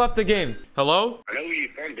just left the game. Hello? I know where you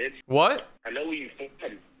from, bitch. What? I know where you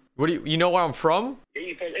from. What do you know where I'm from? Yeah,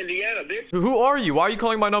 you from Indiana, bitch. Who are you? Why are you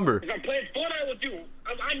calling my number? Because I'm playing Fortnite with you.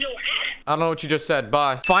 I'm your ass. I don't know what you just said.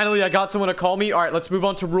 Bye. Finally, I got someone to call me. All right, let's move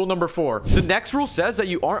on to rule number 4. The next rule says that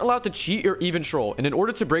you aren't allowed to cheat or even troll. And in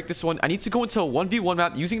order to break this one, I need to go into a 1v1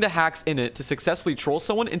 map using the hacks in it to successfully troll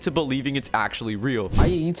someone into believing it's actually real. Are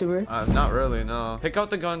you a YouTuber? Not really, no. Pick out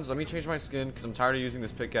the guns. Let me change my skin because I'm tired of using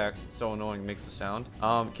this pickaxe. It's so annoying. It makes the sound.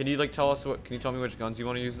 Can you like tell us what? Can you tell me which guns you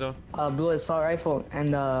want to use though? Blue assault rifle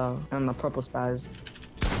and the purple Spaiidz.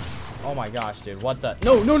 Oh my gosh, dude. What the?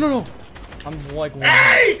 No. I'm like, what?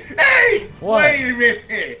 Hey! What? Wait a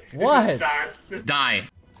minute. What? Die.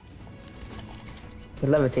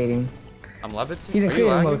 You're levitating. I'm levitating? He's in Are you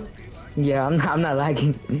creative lagging? mode. Yeah, I'm not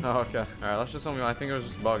lagging. Oh, okay. All right, let's just tell me. I think it was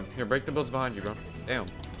just bugged. Here, break the builds behind you, bro. Damn.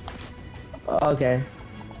 Okay.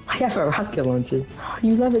 I have a rocket launcher.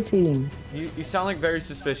 You levitating. You sound like very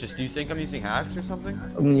suspicious. Do you think I'm using hacks or something?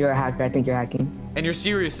 You're a hacker. I think you're hacking. And you're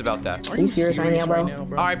serious about that? Are you serious right now, bro?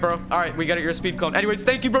 All right, bro. All right, we got it. You're a speed clone. Anyways,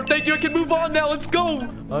 thank you, bro. Thank you. I can move on now. Let's go.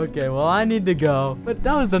 Okay, well, I need to go. But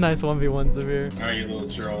that was a nice 1v1, Samir. All right, you little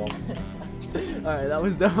troll. Alright, that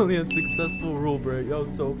was definitely a successful rule break. That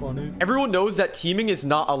was so funny. Everyone knows that teaming is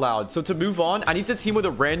not allowed. So to move on, I need to team with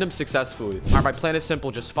a random successfully. All right, my plan is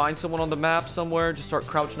simple. Just find someone on the map somewhere. Just start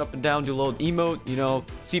crouching up and down. Do a little emote, you know.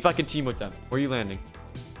 See if I can team with them. Where are you landing?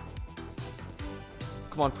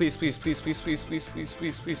 Come on, please. Please,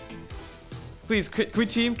 can we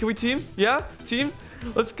team? Can we team? Yeah? Team?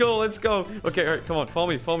 Let's go. Okay, all right, come on. Follow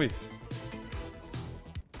me.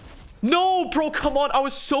 No, bro, come on. I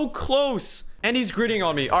was so close. And he's gritting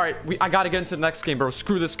on me. All right, I got to get into the next game, bro.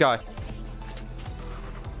 Screw this guy.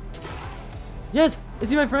 Yes. Is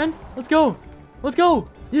he my friend? Let's go. Let's go.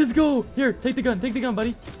 Here, take the gun,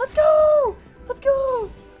 buddy. Let's go.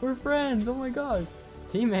 We're friends. Oh, my gosh.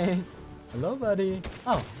 Teammate. Hello, buddy.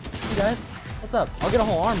 Oh, hey, guys. What's up? I'll get a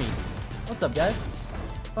whole army. What's up, guys?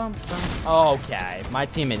 Okay, my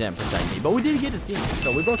teammate didn't protect me, but we did get a teammate,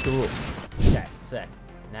 so we broke the rule. Okay, sick.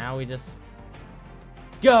 Now we just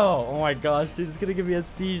go. Oh my gosh, dude, it's gonna give me a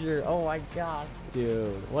seizure. Oh my gosh,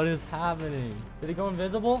 dude, what is happening? Did it go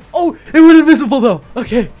invisible? Oh, it went invisible though.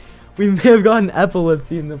 Okay, we may have gotten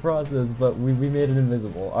epilepsy in the process, but we made it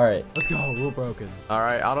invisible. All right, let's go. Rule broken. All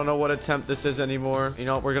right, I don't know what attempt this is anymore. You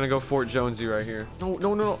know, we're gonna go Fort Jonesy right here. No.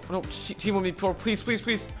 Team with me,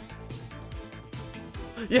 please.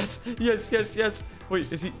 Yes.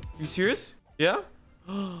 Wait, is he? Are you serious? Yeah.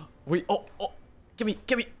 Wait. Oh. Give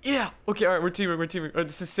me. Yeah. Okay, all right, we're teaming. All right,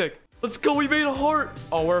 this is sick. Let's go. We made a heart.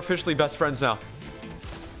 Oh, we're officially best friends now.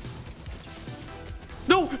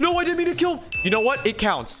 No, I didn't mean to kill. You know what? It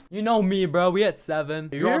counts. You know me, bro. We had 7.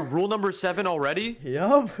 You're on rule number 7 already?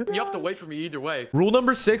 Yup. You have to wait for me either way. Rule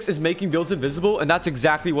number 6 is making builds invisible, and that's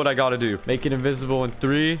exactly what I gotta do. Make it invisible in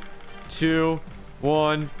 3, 2,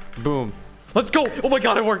 1, boom. Let's go. Oh my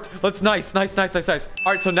god, it worked. That's nice. All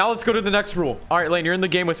right, so now let's go to the next rule. All right, Lane, you're in the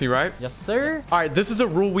game with me, right? Yes, sir. All right, this is a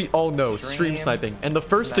rule we all know. Stream sniping. And the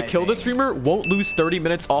first to kill the streamer won't lose 30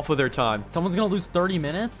 minutes off of their time. Someone's gonna lose 30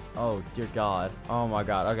 minutes? Oh, dear god. Oh my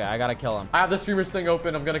god. Okay, I gotta kill him. I have the streamer's thing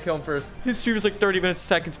open. I'm gonna kill him first. His streamer's like 30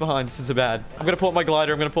 seconds behind. This is bad. I'm gonna pull up my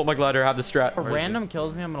glider. I have the strat. If a random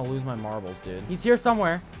kills me, I'm gonna lose my marbles, dude. He's here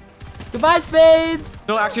somewhere. Goodbye, Spaiidz.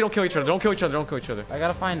 No, actually, don't kill each other. Don't kill each other. Don't kill each other. I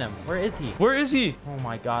gotta find him. Where is he? Where is he? Oh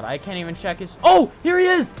my god, I can't even check his. Oh, here he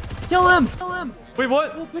is. Kill him. Kill him. Wait,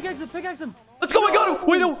 what? Oh, pickaxe him. Pickaxe him. Let's go. I got him.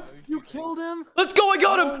 Wait, no. You killed him. Let's go. I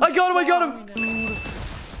got him. I got him. I got him.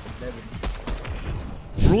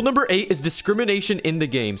 Rule number 8 is discrimination in the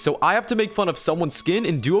game. So I have to make fun of someone's skin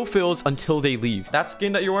in duo fills until they leave. That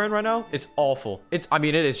skin that you're wearing right now is awful. I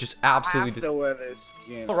mean, it is just absolutely. I have to wear this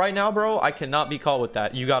skin. Right now, bro, I cannot be caught with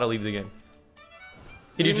that. You gotta leave the game.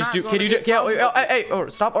 Can you just do? Can you do? Yeah. Wait, hey,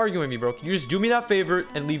 stop arguing with me, bro. Can you just do me that favor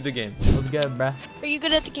and leave the game? What's good, bruh? Are you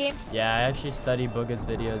good at the game? Yeah, I actually study Booga's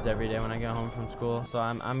videos every day when I get home from school, so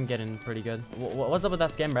I'm getting pretty good. What's up with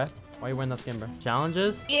that skin, bruh? Why are you wearing that skin, bro?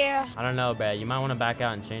 Challenges? Yeah. I don't know, bruh. You might want to back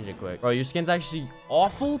out and change it quick. Bro, your skin's actually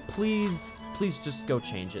awful. Please just go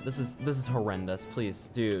change it. This is horrendous. Please,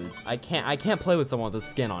 dude. I can't play with someone with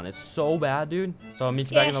this skin on. It's so bad, dude. So I'll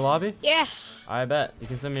meet you back in the lobby. Yeah. I bet. You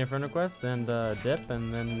can send me a friend request and dip,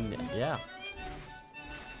 and then yeah.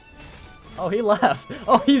 Oh, he left.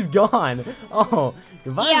 Oh, he's gone. Oh,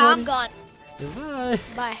 goodbye. Yeah, buddy. I'm gone. Goodbye.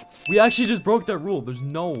 Bye. We actually just broke that rule. There's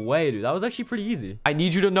no way, dude. That was actually pretty easy. I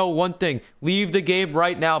need you to know one thing. Leave the game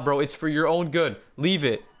right now, bro. It's for your own good. Leave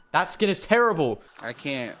it. That skin is terrible. I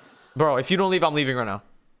can't. Bro, if you don't leave, I'm leaving right now.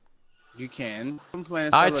 You can. I'm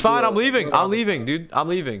playing. It's fine. I'm leaving. I'm leaving, dude. I'm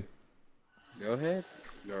leaving. Go ahead.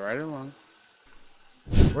 Go right along.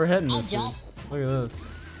 We're hitting this, dude. Look at this.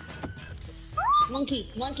 Monkey.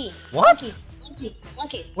 What?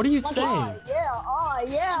 Monkey. What are you saying? Oh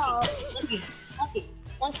yeah.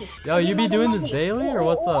 Monkey. Yo, you be doing this daily or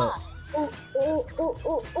what's up?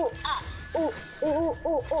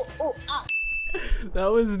 That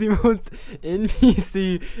was the most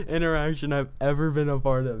NPC interaction I've ever been a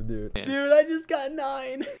part of, dude. Dude, I just got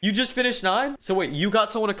 9. You just finished 9? So wait, you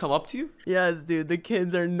got someone to come up to you? Yes, dude. The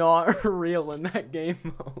kids are not real in that game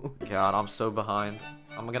mode. God, I'm so behind.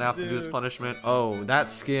 I'm gonna have to do this punishment. Oh, that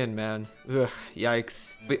skin, man. Ugh,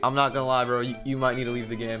 yikes. I'm not gonna lie, bro. You might need to leave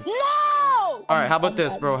the game. No! All right, how about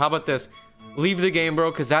this, bro? How about this? Leave the game,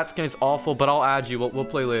 bro, because that skin is awful, but I'll add you. We'll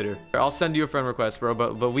play later. I'll send you a friend request, bro,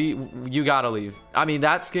 but you gotta leave. I mean,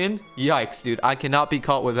 that skin? Yikes, dude. I cannot be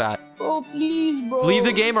caught with that. Oh, please, bro. Leave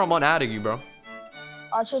the game or I'm unadding you, bro.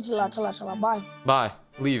 Chala. Bye. Bye.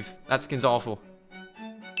 Leave. That skin's awful.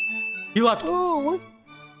 He left. Oh, what's...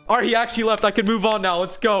 Alright, he actually left. I can move on now.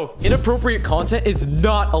 Let's go. Inappropriate content is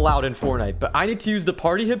not allowed in Fortnite, but I need to use the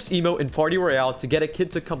Party Hips emote in Party Royale to get a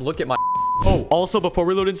kid to come look at my... Oh, also, before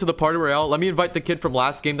we load into the Party Royale, let me invite the kid from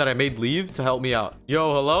last game that I made leave to help me out.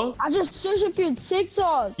 Yo, hello? I just searched if you're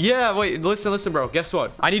TikTok. Yeah, wait, listen, bro. Guess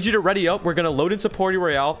what? I need you to ready up. We're gonna load into Party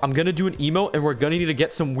Royale. I'm gonna do an emote, and we're gonna need to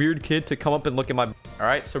get some weird kid to come up and look at my...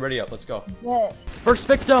 Alright, so ready up. Let's go. Yeah. First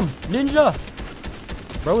victim, Ninja.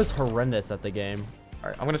 Bro is horrendous at the game.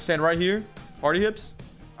 Alright, I'm gonna stand right here. Party Hips.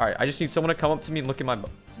 Alright, I just need someone to come up to me and look at my...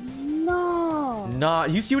 No. Nah,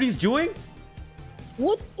 you see what he's doing?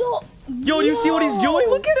 What the... Yo, do you see what he's doing?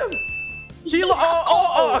 Look at him.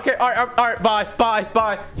 Okay. All right.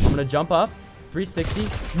 Bye. I'm gonna jump up.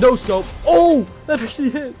 360. No scope. Oh, that actually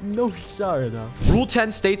hit. No shot right now. Rule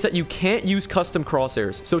 10 states that you can't use custom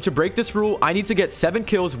crosshairs. So to break this rule, I need to get 7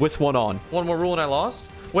 kills with 1 on. One more rule and I lost.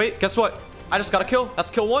 Wait, guess what? I just got a kill. That's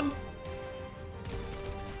kill 1.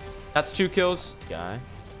 That's 2 kills. Guy.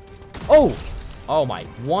 Oh my.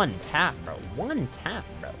 1 tap, bro. 1 tap,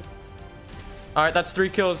 bro. All right, that's 3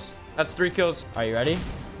 kills. That's 3 kills. Are you ready?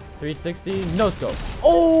 360. No scope.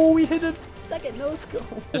 Oh, we hit a second no scope.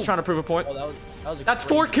 Just trying to prove a point. Oh, that was that's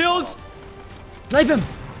 4 kills. Snipe him.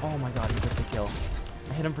 Oh my god, he took the kill.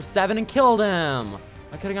 I hit him for 7 and killed him.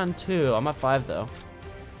 I could have gotten 2. I'm at 5 though.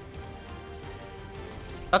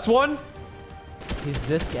 That's 1. He's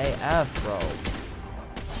Zisk AF, bro.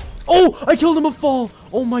 Oh, I killed him a fall.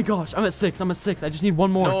 Oh my gosh, I'm at 6. I just need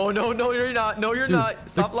 1 more. No, you're not. No, you're not.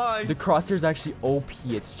 Stop lying. The crosshair is actually OP.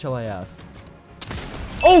 It's chill AF.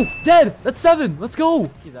 Oh, dead. That's 7. Let's go.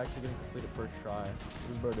 He's actually gonna complete it first try.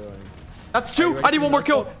 What's bro doing? That's 2. I need 1 more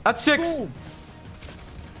kill. That's 6. Boom.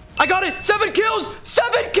 I got it. 7 kills.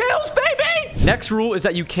 7 kills, baby. Next rule is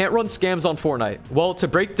that you can't run scams on Fortnite. Well, to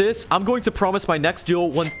break this, I'm going to promise my next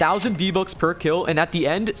duel 1,000 V-Bucks per kill, and at the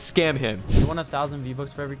end, scam him. You want 1,000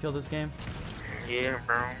 V-Bucks for every kill this game? Yeah,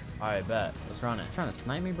 bro. Alright, bet. Let's run it. Trying to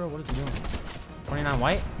snipe me, bro? What is he doing? 29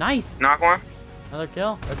 white. Nice. Knock 1. Another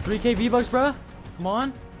kill. That's 3K V-Bucks, bro. Come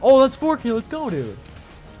on. Oh, that's 4K. Let's go, dude.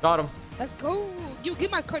 Got him. Let's go. You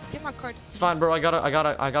give my card. Give my card. It's fine, bro. I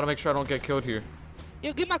gotta make sure I don't get killed here.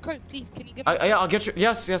 Yo, give my card, please. Can you give my Yeah, I'll get your...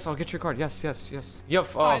 Yes, I'll get your card. Yes. You have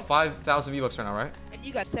 5,000 V-Bucks right now, right? And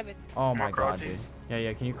you got 7. Oh my god, dude.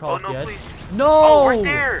 Yeah, can you call us no, the edge? please. No! Oh, right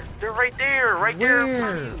there. They're right there. Right there.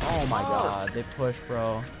 Where? Oh my god, they push,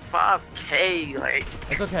 bro. 5K, like.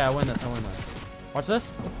 It's okay, I win this. Watch this.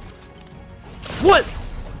 What?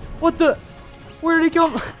 What the? Where did he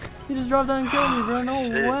come? He just dropped down and killed me, bro. No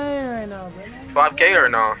way right now, bro. 5K or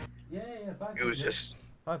no? Yeah, 5K. You was just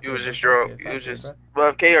 5K, you was just 5K, drunk. 5K, You was just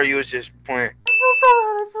bro. 5K or you was just playing.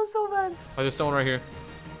 I feel so bad. Oh, there's someone right here.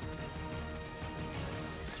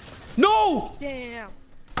 No! Damn.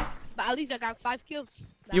 But at least I got 5 kills.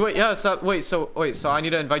 You wait, yeah, so I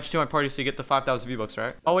need to invite you to my party so you get the 5,000 V-Bucks,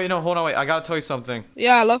 right? Oh wait, no, hold on, wait, I gotta tell you something.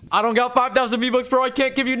 Yeah, hello. I don't got 5,000 V-Bucks, bro. I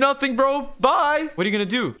can't give you nothing, bro. Bye. What are you gonna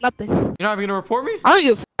do? Nothing. You're not even gonna report me? I don't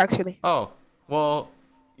give a f actually. Oh, well,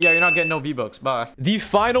 yeah, you're not getting no V-Bucks. Bye. The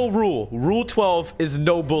final rule, Rule 12, is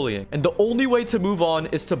no bullying. And the only way to move on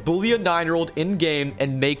is to bully a 9-year-old in-game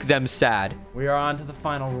and make them sad. We are on to the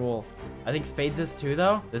final rule. I think Spaiidz is too,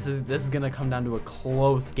 though. This is gonna come down to a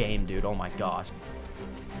close game, dude. Oh my gosh.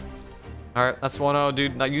 All right, that's 1-0,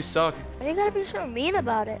 dude. Now you suck. Why you gotta be so mean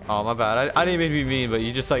about it? Oh, my bad. I didn't mean to be mean, but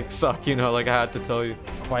you just like suck, you know, like I had to tell you.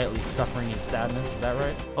 Quietly suffering in sadness, is that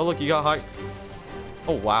right? Oh, look, you got high.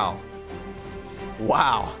 Oh, wow.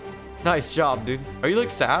 Wow. Nice job, dude. Are you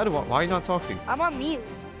like sad? Why are you not talking? I'm on mute.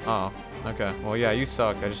 Oh, okay. Well, yeah, you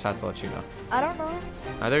suck. I just had to let you know. I don't know. All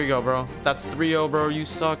right, there you go, bro. That's 3-0, bro. You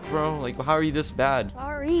suck, bro. Like, how are you this bad?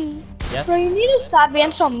 Sorry. Yes? Bro, you need to stop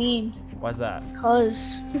being so mean. Why's that?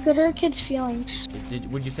 Cause you could hurt kids' feelings.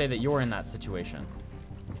 Would you say that you're in that situation?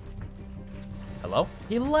 Hello?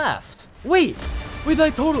 He left. Wait,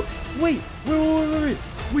 that totally. Wait,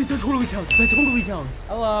 that totally counts. That totally counts.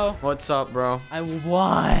 Hello. What's up, bro? I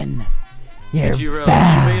won. Did you really?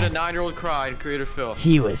 You made a 9-year-old cry in Creator Phil.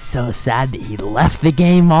 He was so sad that he left the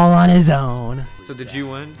game all on his own. So did you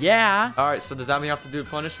win? Yeah. All right, so does that mean you have to do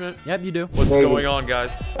punishment? Yep, you do. What's going on,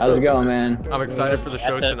 guys? How's it going, man? I'm excited for the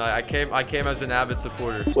show tonight. I came as an avid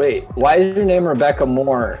supporter. Wait, why is your name Rebecca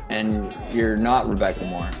Moore and you're not Rebecca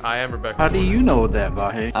Moore? I am Rebecca. How do you know that,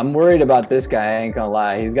 Vahe? I'm worried about this guy, I ain't gonna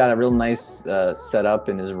lie. He's got a real nice setup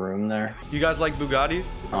in his room there. You guys like Bugattis?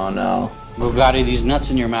 Oh no. Bugatti, these nuts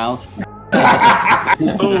in your mouth. I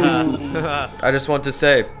just want to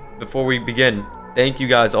say, before we begin, thank you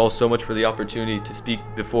guys all so much for the opportunity to speak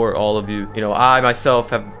before all of you. You know, I myself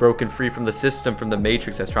have broken free from the system, from the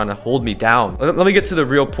matrix that's trying to hold me down. Let me get to the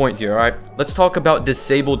real point here, all right? Let's talk about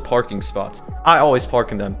disabled parking spots. I always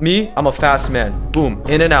park in them. Me, I'm a fast man. Boom,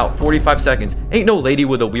 in and out, 45 seconds. Ain't no lady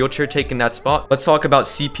with a wheelchair taking that spot. Let's talk about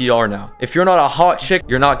CPR now. If you're not a hot chick,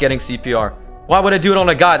 you're not getting CPR. Why would I do it on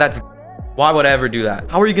a guy that's... Why would I ever do that?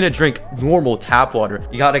 How are you gonna drink normal tap water?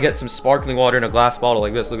 You gotta get some sparkling water in a glass bottle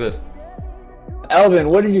like this. Look at this. Elvin,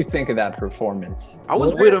 what did you think of that performance? I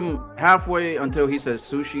was with him halfway until he said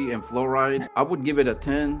sushi and fluoride. I would give it a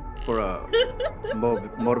 10 for a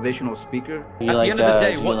motivational speaker. At the end of the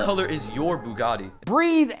day, what color is your Bugatti?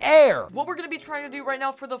 Breathe air. What we're gonna be trying to do right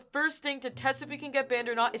now for the first thing to test if we can get banned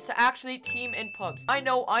or not is to actually team in pubs. I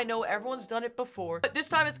know, everyone's done it before, but this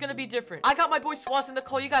time it's gonna be different. I got my boy Swaz in the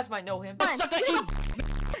call. You guys might know him. Go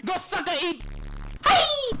sucker eat.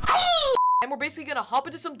 And we're basically gonna hop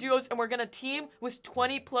into some duos and we're gonna team with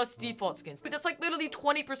 20 plus default skins. But that's like literally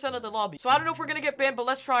 20% of the lobby. So I don't know if we're gonna get banned, but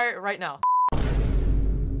let's try it right now.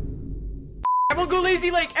 Everyone go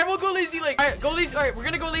Lazy Lake. Everyone go Lazy Lake. All right, go Lazy. All right, we're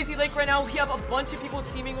gonna go Lazy Lake right now. We have a bunch of people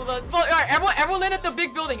teaming with us. All right, everyone land at the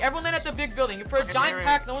big building. Everyone land at the big building. For a giant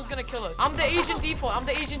pack, no one's gonna kill us. I'm the Asian default.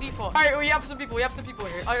 All right, we have some people. We have some people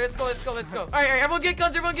here. All right, let's go. All right, everyone get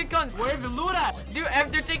guns. Where's the loot at? Dude,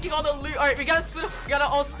 they're taking all the loot. All right, we gotta split. We gotta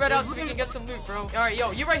all spread out so we can get some loot, bro. All right,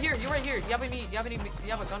 yo, you right here. Do you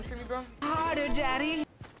have a gun for me, bro? Harder, daddy.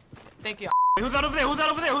 Thank you. Who's that over there?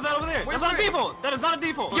 That's not a default. That is not a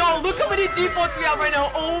default. Yo, look how many defaults we have right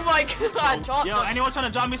now. Oh my god. Yo, anyone trying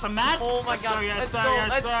to drop me some math? Oh my god. Let's go.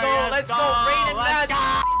 Let's go. Rain and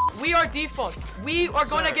math. We are defaults. We are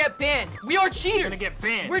going to get banned. We are cheaters. We're gonna get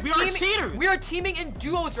banned. We are cheaters. We are teaming in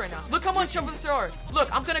duos right now. Look how much of us there are.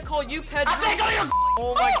 Look, I'm gonna call you Pedro.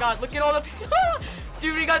 Oh my god. Look at all the people.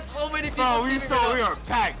 Dude, we got so many people. Bro, we are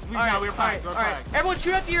packed. We're packed. All right. Everyone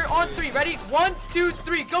shoot at the air on 3. Ready? 1, 2,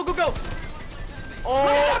 3. Go.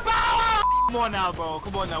 Oh. Come on now, bro.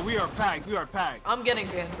 Come on now. We are packed. I'm getting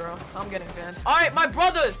banned, bro. All right, my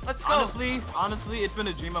brothers. Let's go. Honestly, it's been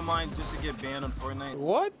a dream of mine just to get banned on Fortnite.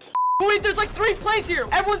 What? Wait, there's like 3 planes here.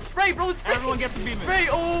 Everyone spray, bro. Spray. Everyone gets to be me. Spray.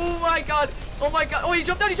 Oh my god. Oh, he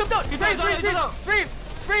jumped out.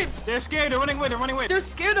 Scream. They're scared. They're running away. They're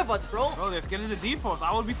scared of us, bro. Bro, they're scared of the defaults.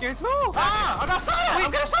 I would be scared too. I got shot at.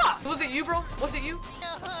 I'm getting shot. Was it you, bro?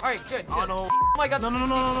 Alright, good. Oh no. Oh my god.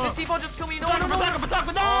 No. This default just killed me. No. Protect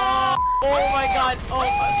him. Oh my god. Oh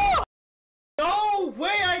my. No.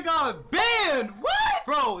 got banned. What?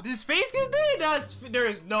 Bro, did Spaiidz get banned?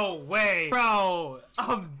 There's no way. Bro,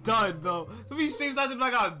 I'm done, bro. Let me stream something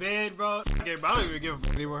I got banned, bro. Okay, bro, I don't even give a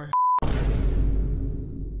f anymore.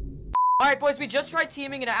 Alright, boys, we just tried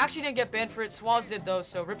teaming, and I actually didn't get banned for it. Swaz did, though,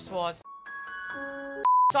 so rip Swaz.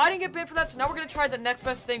 So I didn't get banned for that, so now we're gonna try the next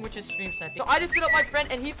best thing, which is stream sniping. So I just hit up my friend,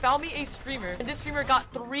 and he found me a streamer, and this streamer got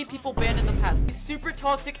 3 people banned in the past. He's super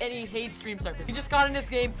toxic, and he hates stream snipers. He just got in this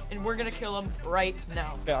game, and we're gonna kill him right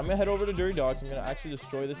now. Okay, I'm gonna head over to Dirty Dogs. I'm gonna actually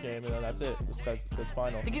destroy this game, and then that's it. That's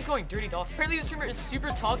final. I think he's going Dirty Dogs. Apparently, the streamer is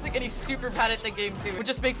super toxic, and he's super bad at the game, too, which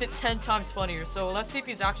just makes it 10 times funnier. So let's see if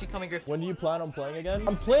he's actually coming here. When do you plan on playing again?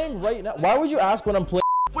 I'm playing right now. Why would you ask when I'm playing?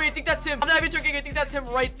 Wait, I think that's him. I'm not even joking. I think that's him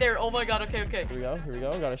right there. Oh my god. Okay, okay. Here we go. Here we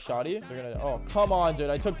go. Got a shotty. They're gonna. Oh, come on, dude.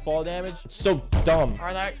 I took fall damage. It's so dumb.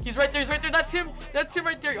 All right. He's right there. He's right there. That's him. That's him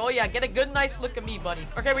right there. Oh yeah. Get a good, nice look at me, buddy.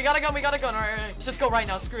 Okay, we got a gun. We got a gun. All right. Let's just go right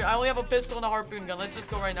now. Screw it. I only have a pistol and a harpoon gun. Let's just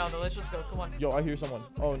go right now, though. Let's just go. Come on. Yo, I hear someone.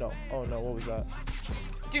 Oh no. Oh no. What was that?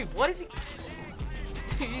 Dude, what is he?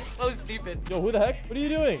 He's so stupid. Yo, who the heck? What are you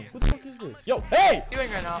doing? What the fuck is this? Yo, hey!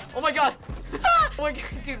 Doing right now. Oh my god. Oh my god,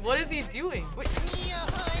 dude. What is he doing? Wait.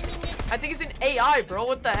 I think it's an AI, bro.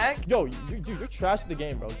 What the heck? Yo, dude, you're trash at the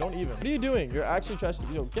game, bro. Don't even. What are you doing? You're actually trash.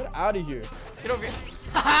 Yo, get out of here. Get over here.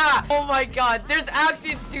 Oh my god. There's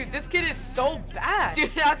actually, dude, this kid is so bad.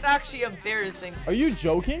 Dude, that's actually embarrassing. Are you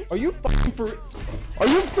joking? Are you fucking for? Are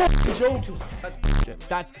you fucking joking? That's shit.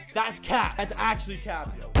 That's cap. That's actually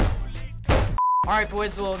cap, yo. Alright,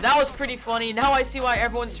 boys, well, that was pretty funny. Now I see why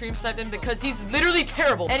everyone stream sniped him, because he's literally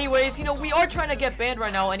terrible. Anyways, you know, we are trying to get banned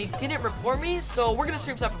right now, and he didn't report me, so we're gonna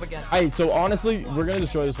stream snipe him again. Hey, so honestly, we're gonna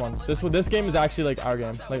destroy this one. This game is actually like our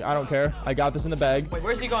game. Like, I don't care. I got this in the bag. Wait,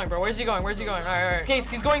 where's he going, bro? Where's he going? Where's he going? Alright. Okay,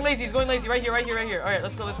 he's going lazy. He's going lazy. Right here, right here, right here. Alright,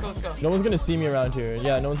 let's go, let's go, let's go. No one's gonna see me around here.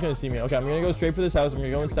 Yeah, no one's gonna see me. Okay, I'm gonna go straight for this house. I'm gonna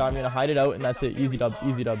go inside. I'm gonna hide it out, and that's it. Easy dubs,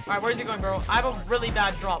 easy dubs. Alright, where's he going, bro? I have a really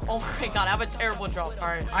bad drop. Oh my god, I have a terrible drop.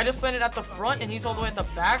 Alright, I just landed at the front, and he's all the way at the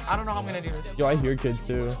back. I don't know how I'm gonna do this. Yo, I hear kids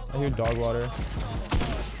too. I hear dog water.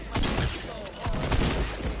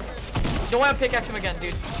 Don't want to pickaxe him again,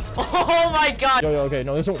 dude. Oh my god. Yo, okay,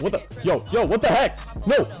 no, this one. What the? Yo, what the heck?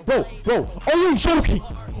 No, bro. Are you joking?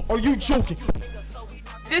 Are you joking?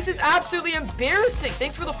 This is absolutely embarrassing.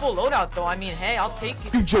 Thanks for the full loadout, though. I mean, hey, I'll take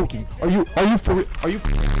it. Are you joking? Are you for real? Are you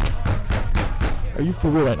for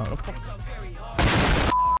real right now?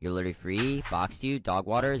 You're literally free, boxed you, dog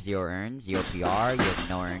water, 0 earns, 0 PR, you have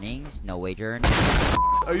no earnings, no wager earnings.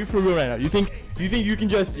 Are you for real right now? You think you can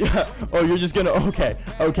just, yeah, oh, you're just gonna,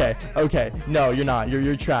 okay. No, you're not.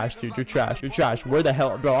 You're trash, dude. You're trash. Where the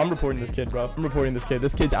hell, bro? I'm reporting this kid, bro. I'm reporting this kid.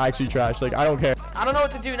 This kid's actually trash. Like, I don't care. I don't know what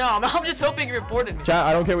to do now. I'm just hoping he reported me. Chat,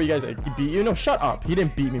 I don't care what you guys, he beat you? No, shut up. He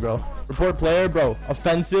didn't beat me, bro. Report player, bro.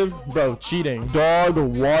 Offensive, bro. Cheating. Dog,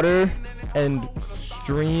 water, and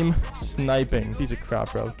stream sniping. Piece of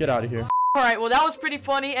crap, bro. Get out of here. Alright, well, that was pretty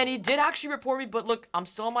funny, and he did actually report me, but look, I'm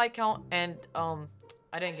still on my account, and,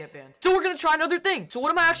 I didn't get banned. So we're gonna try another thing. So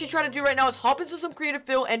what I'm actually trying to do right now is hop into some creative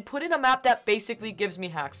fill and put in a map that basically gives me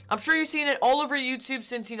hacks. I'm sure you've seen it all over YouTube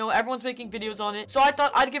since, you know, everyone's making videos on it. So I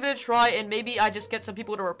thought I'd give it a try, and maybe I just get some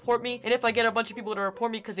people to report me. And if I get a bunch of people to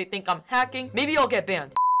report me because they think I'm hacking, maybe I'll get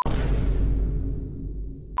banned.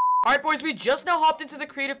 Alright, boys, we just now hopped into the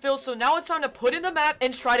creative field, so now it's time to put in the map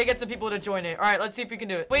and try to get some people to join it. Alright, let's see if we can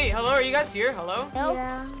do it. Wait, hello, are you guys here? Hello?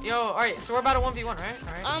 Yeah. Yo, alright, so we're about a 1v1,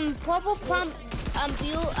 right? Alright. Purple pump,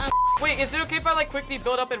 Wait, is it okay if I, like, quickly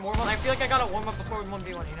build up and warm up? I feel like I gotta warm up before we 1v1,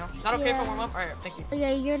 you know? Is that okay if I warm up? Alright, thank you.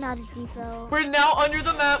 Yeah, you're not a default. We're now under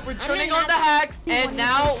the map. We're turning on the hacks, and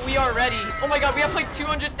now we are ready. Oh my god, we have, like,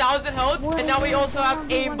 200,000 health, and now we also have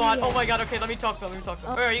aimbot. Oh my god, okay, let me talk to them,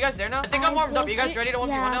 Wait, are you guys there now? I think I'm warmed up. Are you guys ready to 1v1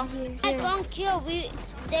 now? I don't kill. They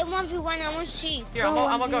 1v1. I want to see. Here, I'm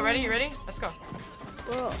gonna go. Ready? You ready? Let's go.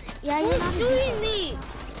 Yeah, who's shooting me?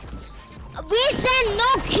 We said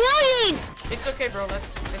no killing. It's okay, bro.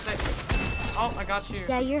 Oh, I got you.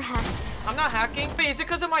 Yeah, you're hacking. I'm not hacking. Wait, is it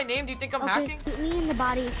because of my name? Do you think I'm hacking? Shoot me in the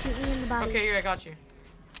body. Okay, here, I got you.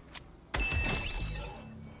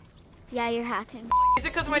 Yeah, you're hacking. Is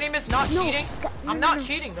it because my name is not cheating? I'm not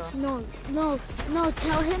cheating, though. No.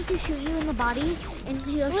 Tell him to shoot you in the body, and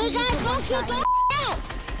he'll shoot you. Don't kill!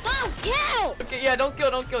 Don't kill! Okay, yeah, don't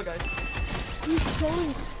kill, guys. He's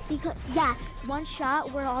trolling because one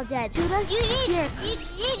shot, we're all dead. Shoot us. You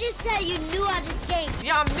just said you knew at this game.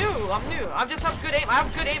 Yeah, I'm new. I just have good aim. I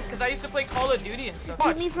have good aim because I used to play Call of Duty and stuff.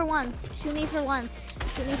 Shoot me for once.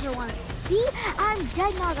 See? I'm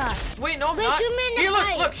dead, Naga. Wait, no, I'm not. Shoot me in the Here,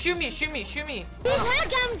 look, shoot me. He's hacking.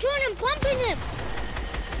 I'm trying to pumping him.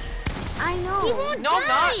 I know. He won't die. I'm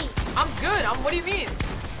not. I'm good. What do you mean?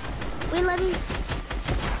 Wait, let me.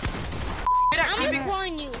 I'm deploying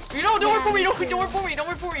reporting you. You know, don't report me. Don't report me. Don't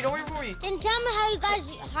report me. Don't report me. Then tell me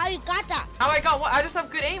how you got that. How I got what? I just have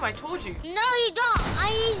good aim. I told you. No, you don't.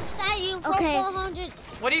 I said you for 400.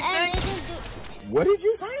 What do you say? What did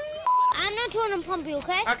you say? I'm not trying to pump you,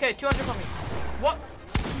 okay? Okay, 200 pump me. What?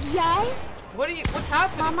 Yes. What's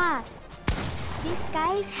happening? Mama, this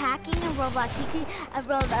guy is hacking in Roblox. He can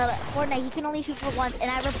Fortnite. He can only shoot for once,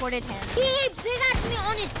 and I reported him. He big-asked me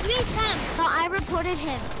only 3 times. No, I reported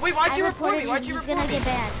him. Wait, why'd you report me? Why'd you report me? He's gonna get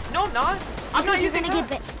banned. No, I'm not. I'm not using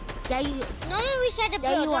that. Yeah, you. No, we said the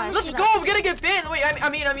build. You are. Let's go. I'm gonna get banned. Wait, I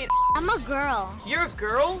mean. I'm a girl. You're a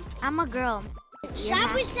girl? I'm a girl.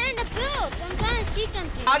 Stop saying the build. I'm trying to see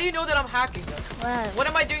something. How do you know that I'm hacking? What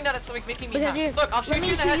am I doing that it's like making me hack? Look, I'll shoot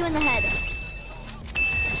you in the head. You in the head.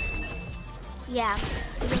 Yeah,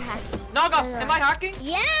 you're hacking. Nogops, am I hacking?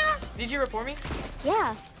 Yeah. Did you report me?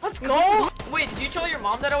 Yeah. Let's go. Wait, did you tell your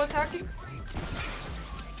mom that I was hacking?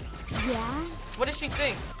 Yeah. What does she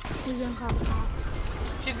think? She's gonna call the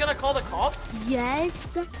cops. She's gonna call the cops?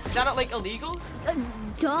 Yes. Is that not like illegal?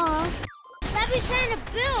 Duh. Stop saying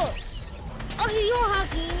the build. Okay, you're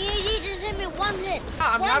hacking. You just hit me 1 hit. I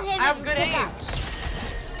have good aim.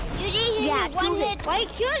 You did hit me 1 hit. Why you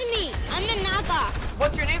killed me? I'm the knockoff.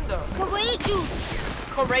 What's your name though? Korean dude.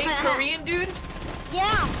 Korean dude?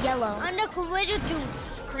 Yeah. Yellow. I'm the Korean dude.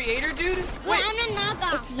 Creator dude? Wait, I'm the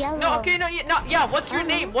knockoff. It's yellow. No, okay, no, yeah. What's your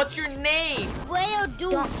name? What's your name? Whale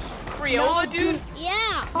dude. Crayola dude?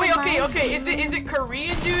 Yeah. Wait, okay. Is it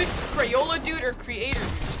Korean dude, Crayola dude, or Creator?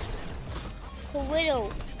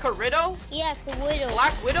 Corrido. Corrido? Yeah, Corrido.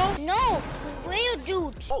 Black Widow? No, Corrido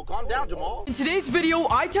dude. Oh, calm down, Jamal. In today's video,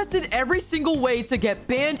 I tested every single way to get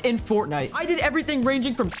banned in Fortnite. I did everything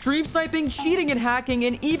ranging from stream sniping, cheating and hacking,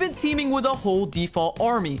 and even teaming with a whole default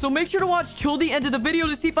army. So make sure to watch till the end of the video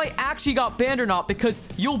to see if I actually got banned or not, because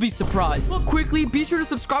you'll be surprised. But quickly, be sure to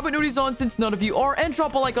subscribe with notifications on since none of you are, and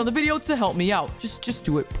drop a like on the video to help me out. Just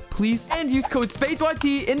do it, please. And use code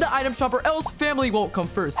SpaiidzYT in the item shop or else family won't come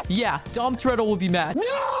first. Yeah, Dom Toretto will be mad.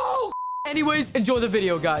 No! Anyways, enjoy the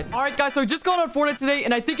video, guys. All right, guys, so I just got on Fortnite today,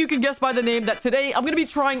 and I think you can guess by the name that today I'm going to be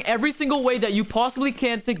trying every single way that you possibly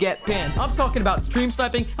can to get banned. I'm talking about stream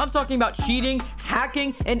sniping, I'm talking about cheating,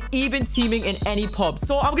 hacking, and even teaming in any pub.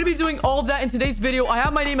 So I'm going to be doing all of that in today's video. I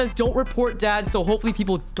have my name as Don't Report Dad, so hopefully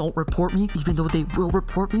people don't report me, even though they will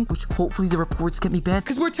report me, which hopefully the reports get me banned,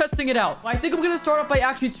 because we're testing it out. I think I'm going to start off by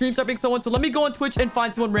actually stream sniping someone, so let me go on Twitch and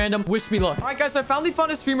find someone random. Wish me luck. All right, guys, so I finally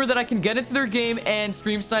found a streamer that I can get into their game and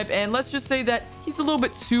stream snipe, and let's just say that he's a little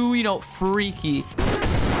bit too, you know, freaky.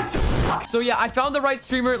 So yeah, I found the right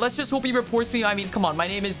streamer. Let's just hope he reports me. I mean, come on, my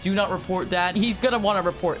name is Do Not Report Dad. He's gonna want to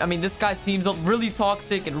report. I mean, this guy seems really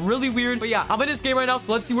toxic and really weird. But yeah, I'm in this game right now,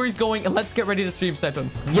 so let's see where he's going and let's get ready to stream snipe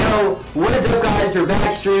him. Yo, what is up, guys? We're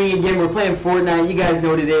back streaming again. We're playing Fortnite. You guys know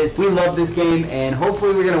what it is. We love this game, and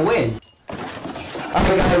hopefully we're gonna win.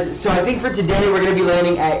 Alright, guys, so I think for today we're gonna be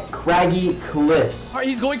landing at Craggy Cliffs. Alright,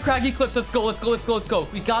 he's going Craggy Cliffs. Let's go.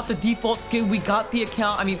 We got the default skin, we got the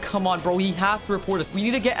account. I mean, come on, bro, he has to report us. We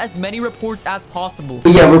need to get as many reports as possible.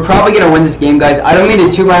 But yeah, we're probably gonna win this game, guys. I don't mean to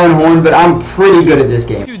toot my own horn, but I'm pretty good at this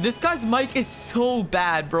game. Dude, this guy's mic is so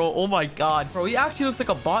bad, bro. Oh my god. Bro, he actually looks like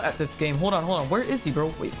a bot at this game. Hold on. Where is he,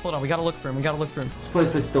 bro? Wait, hold on. We gotta look for him. This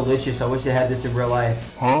place looks delicious. I wish I had this in real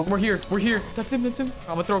life. Huh? We're here. That's him. I'm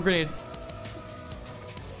gonna throw a grenade.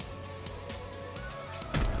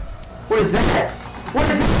 What is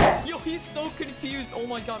that? Yo, he's so confused. Oh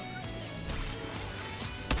my god.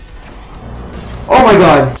 Oh my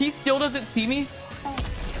god. He still doesn't see me.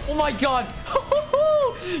 Oh my god.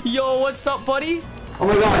 Yo, what's up, buddy? Oh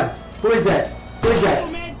my god. Who is that?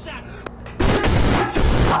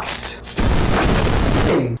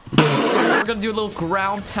 We're gonna do a little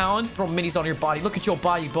ground pound. Throw minis on your body. Look at your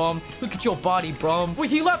body, bum. Wait,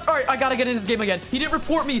 he left. All right, I gotta get in this game again. He didn't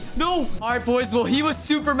report me. No. All right, boys. Well, he was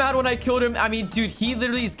super mad when I killed him. I mean, dude, he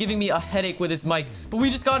literally is giving me a headache with his mic. But we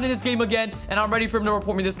just got in this game again, and I'm ready for him to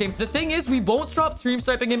report me this game. The thing is, we won't stop stream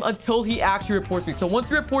sniping him until he actually reports me. So once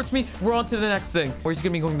he reports me, we're on to the next thing. Or he's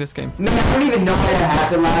gonna be going this game. Man, I don't even know how that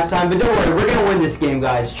happened last time, but don't worry, we're gonna win this game,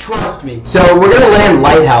 guys. Trust me. So we're gonna land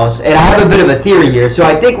Lighthouse, and I have a bit of a theory here. So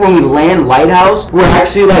I think when we land Lighthouse, we're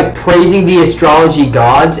actually like praising the astrology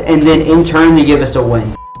gods, and then in turn they give us a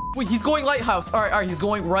win. Wait, he's going Lighthouse. All right, he's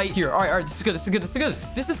going right here. All right, this is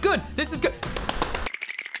good.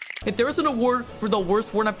 If there was an award for the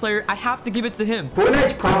worst Fortnite player, I'd have to give it to him.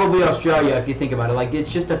 Fortnite's probably Australia if you think about it. Like,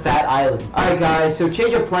 it's just a fat island. Alright, guys, so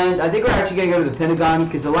change of plans. I think we're actually gonna go to the Pentagon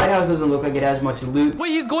because the lighthouse doesn't look like it has much loot.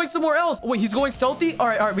 Wait, he's going somewhere else. Wait, he's going stealthy? All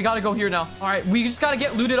right, we gotta go here now. All right, we just gotta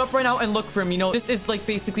get looted up right now and look for him. You know, this is like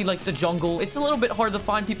basically like the jungle. It's a little bit hard to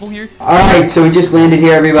find people here. Alright, so we just landed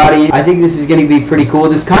here, everybody. I think this is gonna be pretty cool.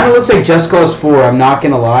 This kind of looks like Just Cause 4, I'm not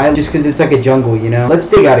gonna lie. Just because it's like a jungle, you know? Let's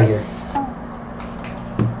dig out of here.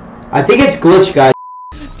 I think it's glitched, guys.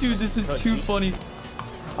 Dude, this is too funny.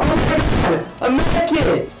 Oh my god, a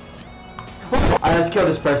medkit! Alright, let's kill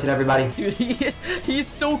this person, everybody. Dude, he is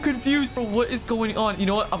so confused for what is going on. You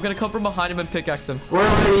know what? I'm gonna come from behind him and pickaxe him. Where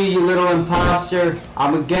are you, you little imposter?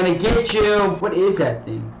 I'm gonna get you. What is that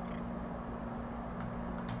thing?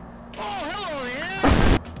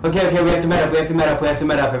 Okay, we have to met up,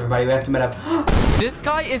 everybody. We have to met up. This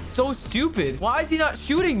guy is so stupid. Why is he not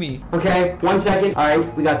shooting me? Okay, 1 second.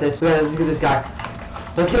 Alright, we got this. Let's get this guy.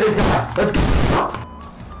 Let's get this guy. Let's get.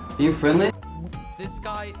 Are you friendly? This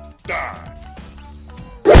guy.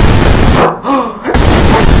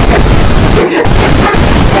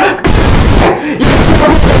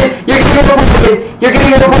 You're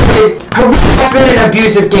getting reported. Harassment and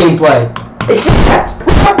abusive gameplay. Accept.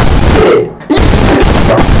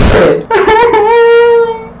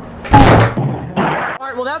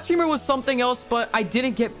 Alright, well that streamer was something else, but I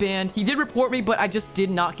didn't get banned. He did report me, but I just did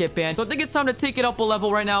not get banned. So I think it's time to take it up a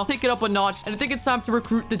level right now, take it up a notch, and I think it's time to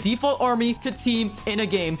recruit the default army to team in a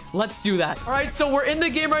game. Let's do that. Alright, so we're in the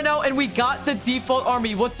game right now, and we got the default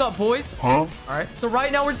army. What's up, boys? Huh? Alright, so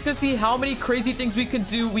right now we're just gonna see how many crazy things we can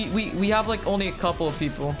do. We have like only a couple of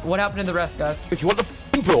people. What happened to the rest, guys? If you want to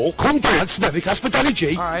brawl, come down to Navic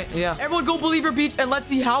Hospitality. Alright, yeah. Everyone go Believer Beach, and let's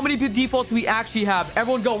see how many defaults we actually have.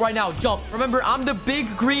 Everyone go right now. Jump. Remember, I'm the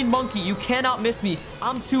big green monkey. You cannot miss me.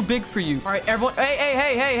 I'm too big for you. All right, everyone.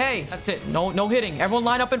 Hey. That's it. No hitting. Everyone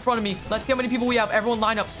line up in front of me. Let's see how many people we have. Everyone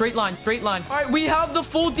line up. Straight line. All right, we have the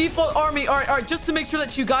full default army. All right. Just to make sure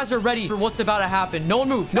that you guys are ready for what's about to happen. No one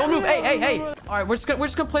move. Hey. All right, we're just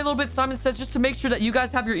gonna play a little bit. Simon Says just to make sure that you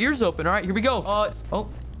guys have your ears open. All right, here we go. Oh,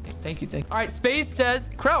 thank you. All right, Spaiidz says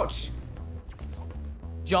crouch.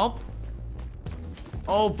 Jump.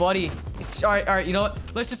 Oh, buddy. It's all right. You know what?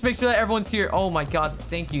 Let's just make sure that everyone's here. Oh my god.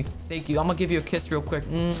 Thank you. I'm gonna give you a kiss real quick.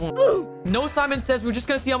 No, Simon Says. We're just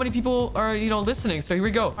gonna see how many people are, you know, listening. So here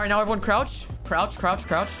we go. All right, now everyone crouch.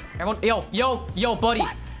 Everyone, yo, buddy.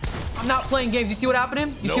 I'm not playing games. You see what happened to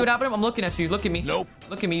him? You see what happened to him? I'm looking at you. Look at me. Nope.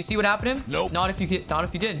 Look at me. You see what happened to him? Nope. Not if you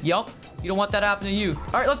didn't. Yup. You don't want that happening to you.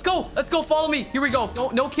 All right, let's go. Follow me. Here we go.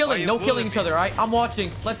 No killing. No killing each other. All right. I'm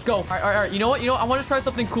watching. Let's go. All right. You know what? I want to try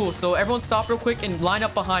something cool. So everyone stop real quick and line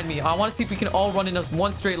up behind me. I want to see if we can all run in this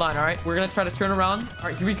one straight line. All right. We're going to try to turn around. All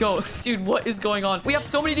right. Here we go. Dude, what is going on? We have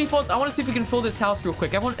so many defaults. I want to see if we can fill this house real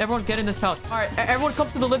quick. Everyone get in this house. All right. Everyone come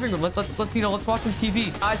to the living room. Let's watch some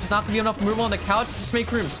TV. Guys, there's not going to be enough room on the couch. Just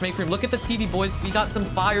make room. Look at the TV, boys. We got some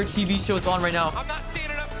fire TV shows on right now. I'm not seeing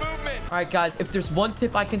enough movement. All right, guys, if there's one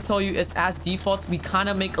tip I can tell you is as defaults, we kind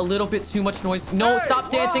of make a little bit too much noise. No, hey,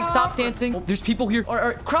 stop dancing. Oh, there's people here. All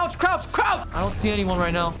right, crouch. I don't see anyone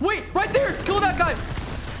right now. Wait, right there. Kill that guy.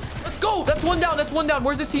 Let's go. That's one down.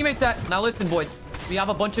 Where's his teammates at? Now listen, boys. We have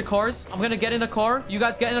a bunch of cars. I'm gonna get in a car. You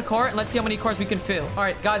guys get in a car and let's see how many cars we can fill. All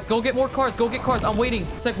right, guys, go get more cars. I'm waiting.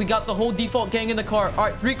 Looks like we got the whole default gang in the car. All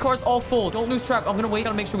right, 3 cars all full. Don't lose track. I'm gonna wait.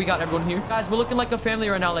 Gotta make sure we got everyone here. Guys, we're looking like a family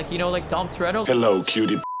right now. Like, you know, like Dom Toretto. Hello,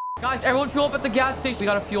 cutie. Guys, everyone fuel up at the gas station. We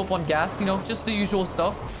gotta fuel up on gas, you know, just the usual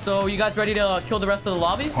stuff. So you guys ready to kill the rest of the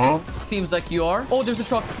lobby? Huh? Seems like you are. Oh, there's a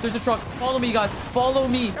truck. Follow me, guys. Follow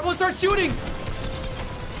me. Everyone start shooting.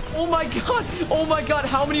 Oh my god.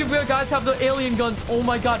 How many of you guys have the alien guns? Oh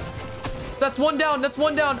my god. That's one down.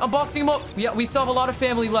 I'm boxing him up. Yeah, we still have a lot of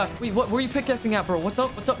family left. Wait, what were you pickaxing at, bro? What's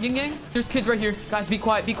up, Yin Yang? There's kids right here. Guys, be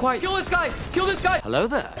quiet. Kill this guy. Hello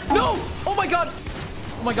there. No. Oh my god.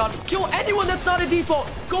 Kill anyone that's not a default.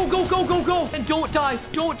 Go. And don't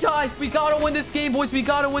die. We gotta win this game, boys.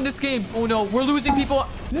 Oh no, we're losing people.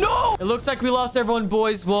 No! It looks like we lost everyone,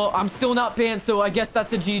 boys. Well, I'm still not banned, so I guess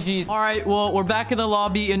that's a GG's. All right, well, we're back in the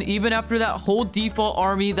lobby, and even after that whole default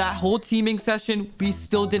army, that whole teaming session, we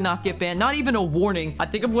still did not get banned. Not even a warning. I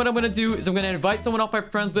think what I'm gonna do is I'm gonna invite someone off my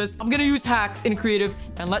friends list. I'm gonna use hacks in creative,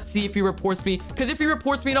 and let's see if he reports me. Because if he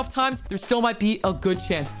reports me enough times, there still might be a good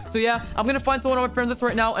chance. So yeah, I'm gonna find someone on my friends list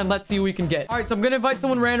right now, and let's see who we can get. All right, so I'm gonna invite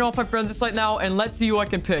someone random off my friends list right now, and let's see who I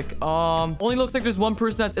can pick. Only looks like there's one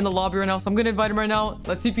person that's in the lobby right now, so I'm gonna invite him right now.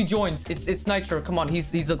 Let's see if he joins. It's Nitro. Come on,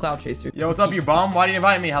 he's the cloud chaser. Yo, what's up, you bum? Why did you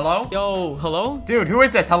invite me? Hello? Yo, hello? Dude, who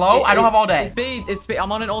is this? Hello? I don't have all day. It's Spaiidz.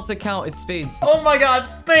 I'm on an alt account. It's Spaiidz. Oh my god,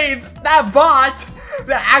 Spaiidz! That bot!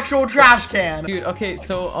 The actual trash can. Dude, okay,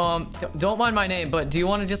 so, don't mind my name, but do you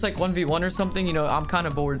want to just, like, 1v1 or something? You know, I'm kind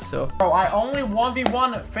of bored, so. Bro, I only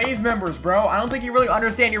 1v1 FaZe members, bro. I don't think you really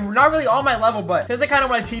understand. You're not really on my level, but this is kind of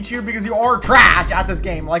what I teach you because you are trash at this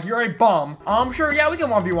game. Like, you're a bum. Sure, yeah, we can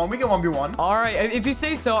 1v1. We can 1v1. All right, if you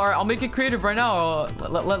say so, all right, I'll make it creative right now.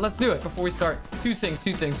 Let's do it before we start. Two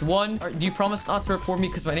things. One, do you promise not to report me?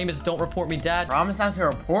 Because my name is Don't Report Me Dad. Promise not to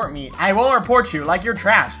report me? I won't report you. Like, you're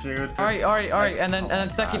trash, dude. All right. And then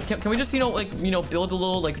second, can we just, build a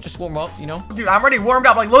little, like, just warm up, Dude, I'm already warmed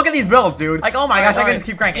up. Like, look at these builds, dude. Like, oh my gosh, I can just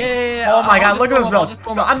keep cranking. Yeah. Oh my god, look at those builds.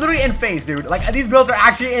 No, I'm literally in FaZe, dude. Like, these builds are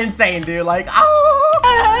actually insane, dude. Like,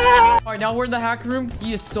 oh. All right, now we're in the hacker room.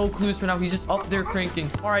 He is so clueless right now. He's just up there cranking.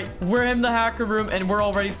 All right, we're in the hacker room and we're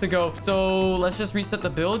all ready to go. So let's just reset the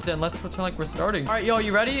builds and let's pretend like we're starting. All right, yo,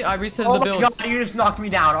 you ready? I resetted the builds. Oh my god, you just knocked me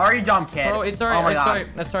down. Are you dumb, kid? Bro, it's all right.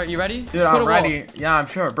 That's all right. You ready? Dude, I'm ready. Yeah, I'm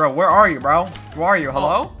sure. Bro, where are you, bro? Where are you?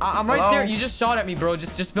 Hello? I'm right there. You just shot at me, bro.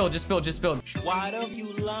 Just build. Why don't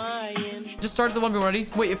you lying? Just start the 1v1. Ready?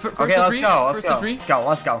 Wait, first okay, to let's three. go.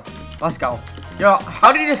 Let's go. Yo,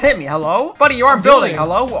 how did you just hit me? Hello? Buddy, you aren't building.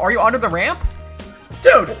 Hello? Are you under the ramp?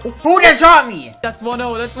 Dude, who just shot me? That's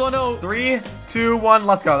 1-0. That's 1-0. 3, 2, 1.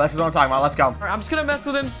 Let's go. That's what I'm talking about. Let's go. All right, I'm just going to mess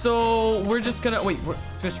with him. So we're just going to... Wait, we're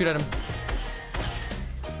just going to shoot at him.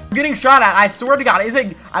 I'm getting shot at. I swear to God. I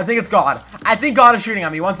think it's God. I think God is shooting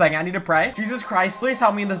at me. 1 second. I need to pray. Jesus Christ, please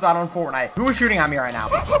help me in this battle in Fortnite. Who is shooting at me right now?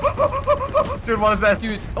 Dude, what is this?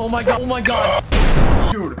 Dude, oh my God.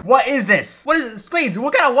 Dude, what is this? What is it? Spaiidz,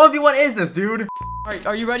 what kind of 1v1 is this, dude? All right,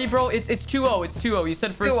 are you ready, bro? It's 2-0. It's 2-0. You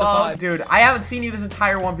said first to 5. Dude, I haven't seen you this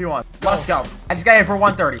entire 1v1. Let's go. I just got hit for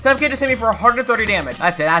 130. Some kid just hit me for 130 damage.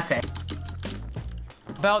 That's it.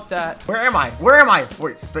 About that. Where am I?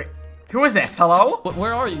 Wait, Spaiidz. Who is this? Hello?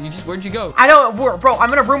 Where are you? Where'd you go? I don't, bro,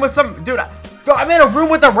 I'm in a room with some, dude. I'm in a room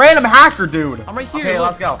with a random hacker, dude. I'm right here. Okay,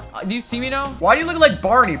 let's go. Do you see me now? Why do you look like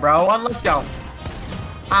Barney, bro? Let's go.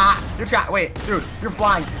 You're trapped. Wait, dude, you're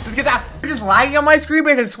flying. Just get that. You're just lagging on my screen,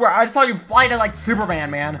 because I swear, I just saw you flying like Superman,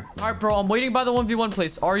 man. All right, bro, I'm waiting by the 1v1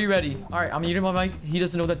 place. Are you ready? All right, I'm muting my mic. He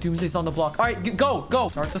doesn't know that Doomsday's on the block. All right, go.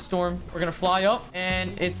 Start the storm. We're gonna fly up,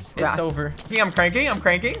 and it's over. Yeah, I'm cranking.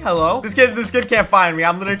 Hello? This kid can't find me.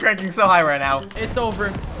 I'm literally cranking so high right now. It's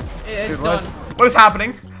over. It's dude, done. What is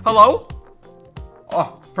happening? Hello?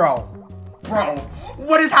 Oh, bro.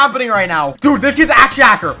 What is happening right now? Dude, this kid's actually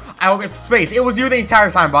hacker. I hope it's Spaiidz. It was you the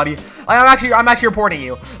entire time, buddy. Like, I'm actually reporting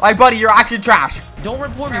you. Like, buddy, you're actually trash. Don't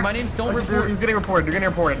report me. My name's Don't Report. You're getting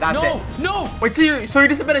reported. That's it. No. Wait, so you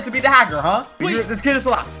just admitted to be the hacker, huh? Wait. This kid just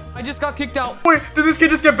left. I just got kicked out. Wait, did this kid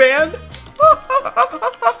just get banned?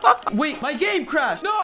 Wait, my game crashed. No.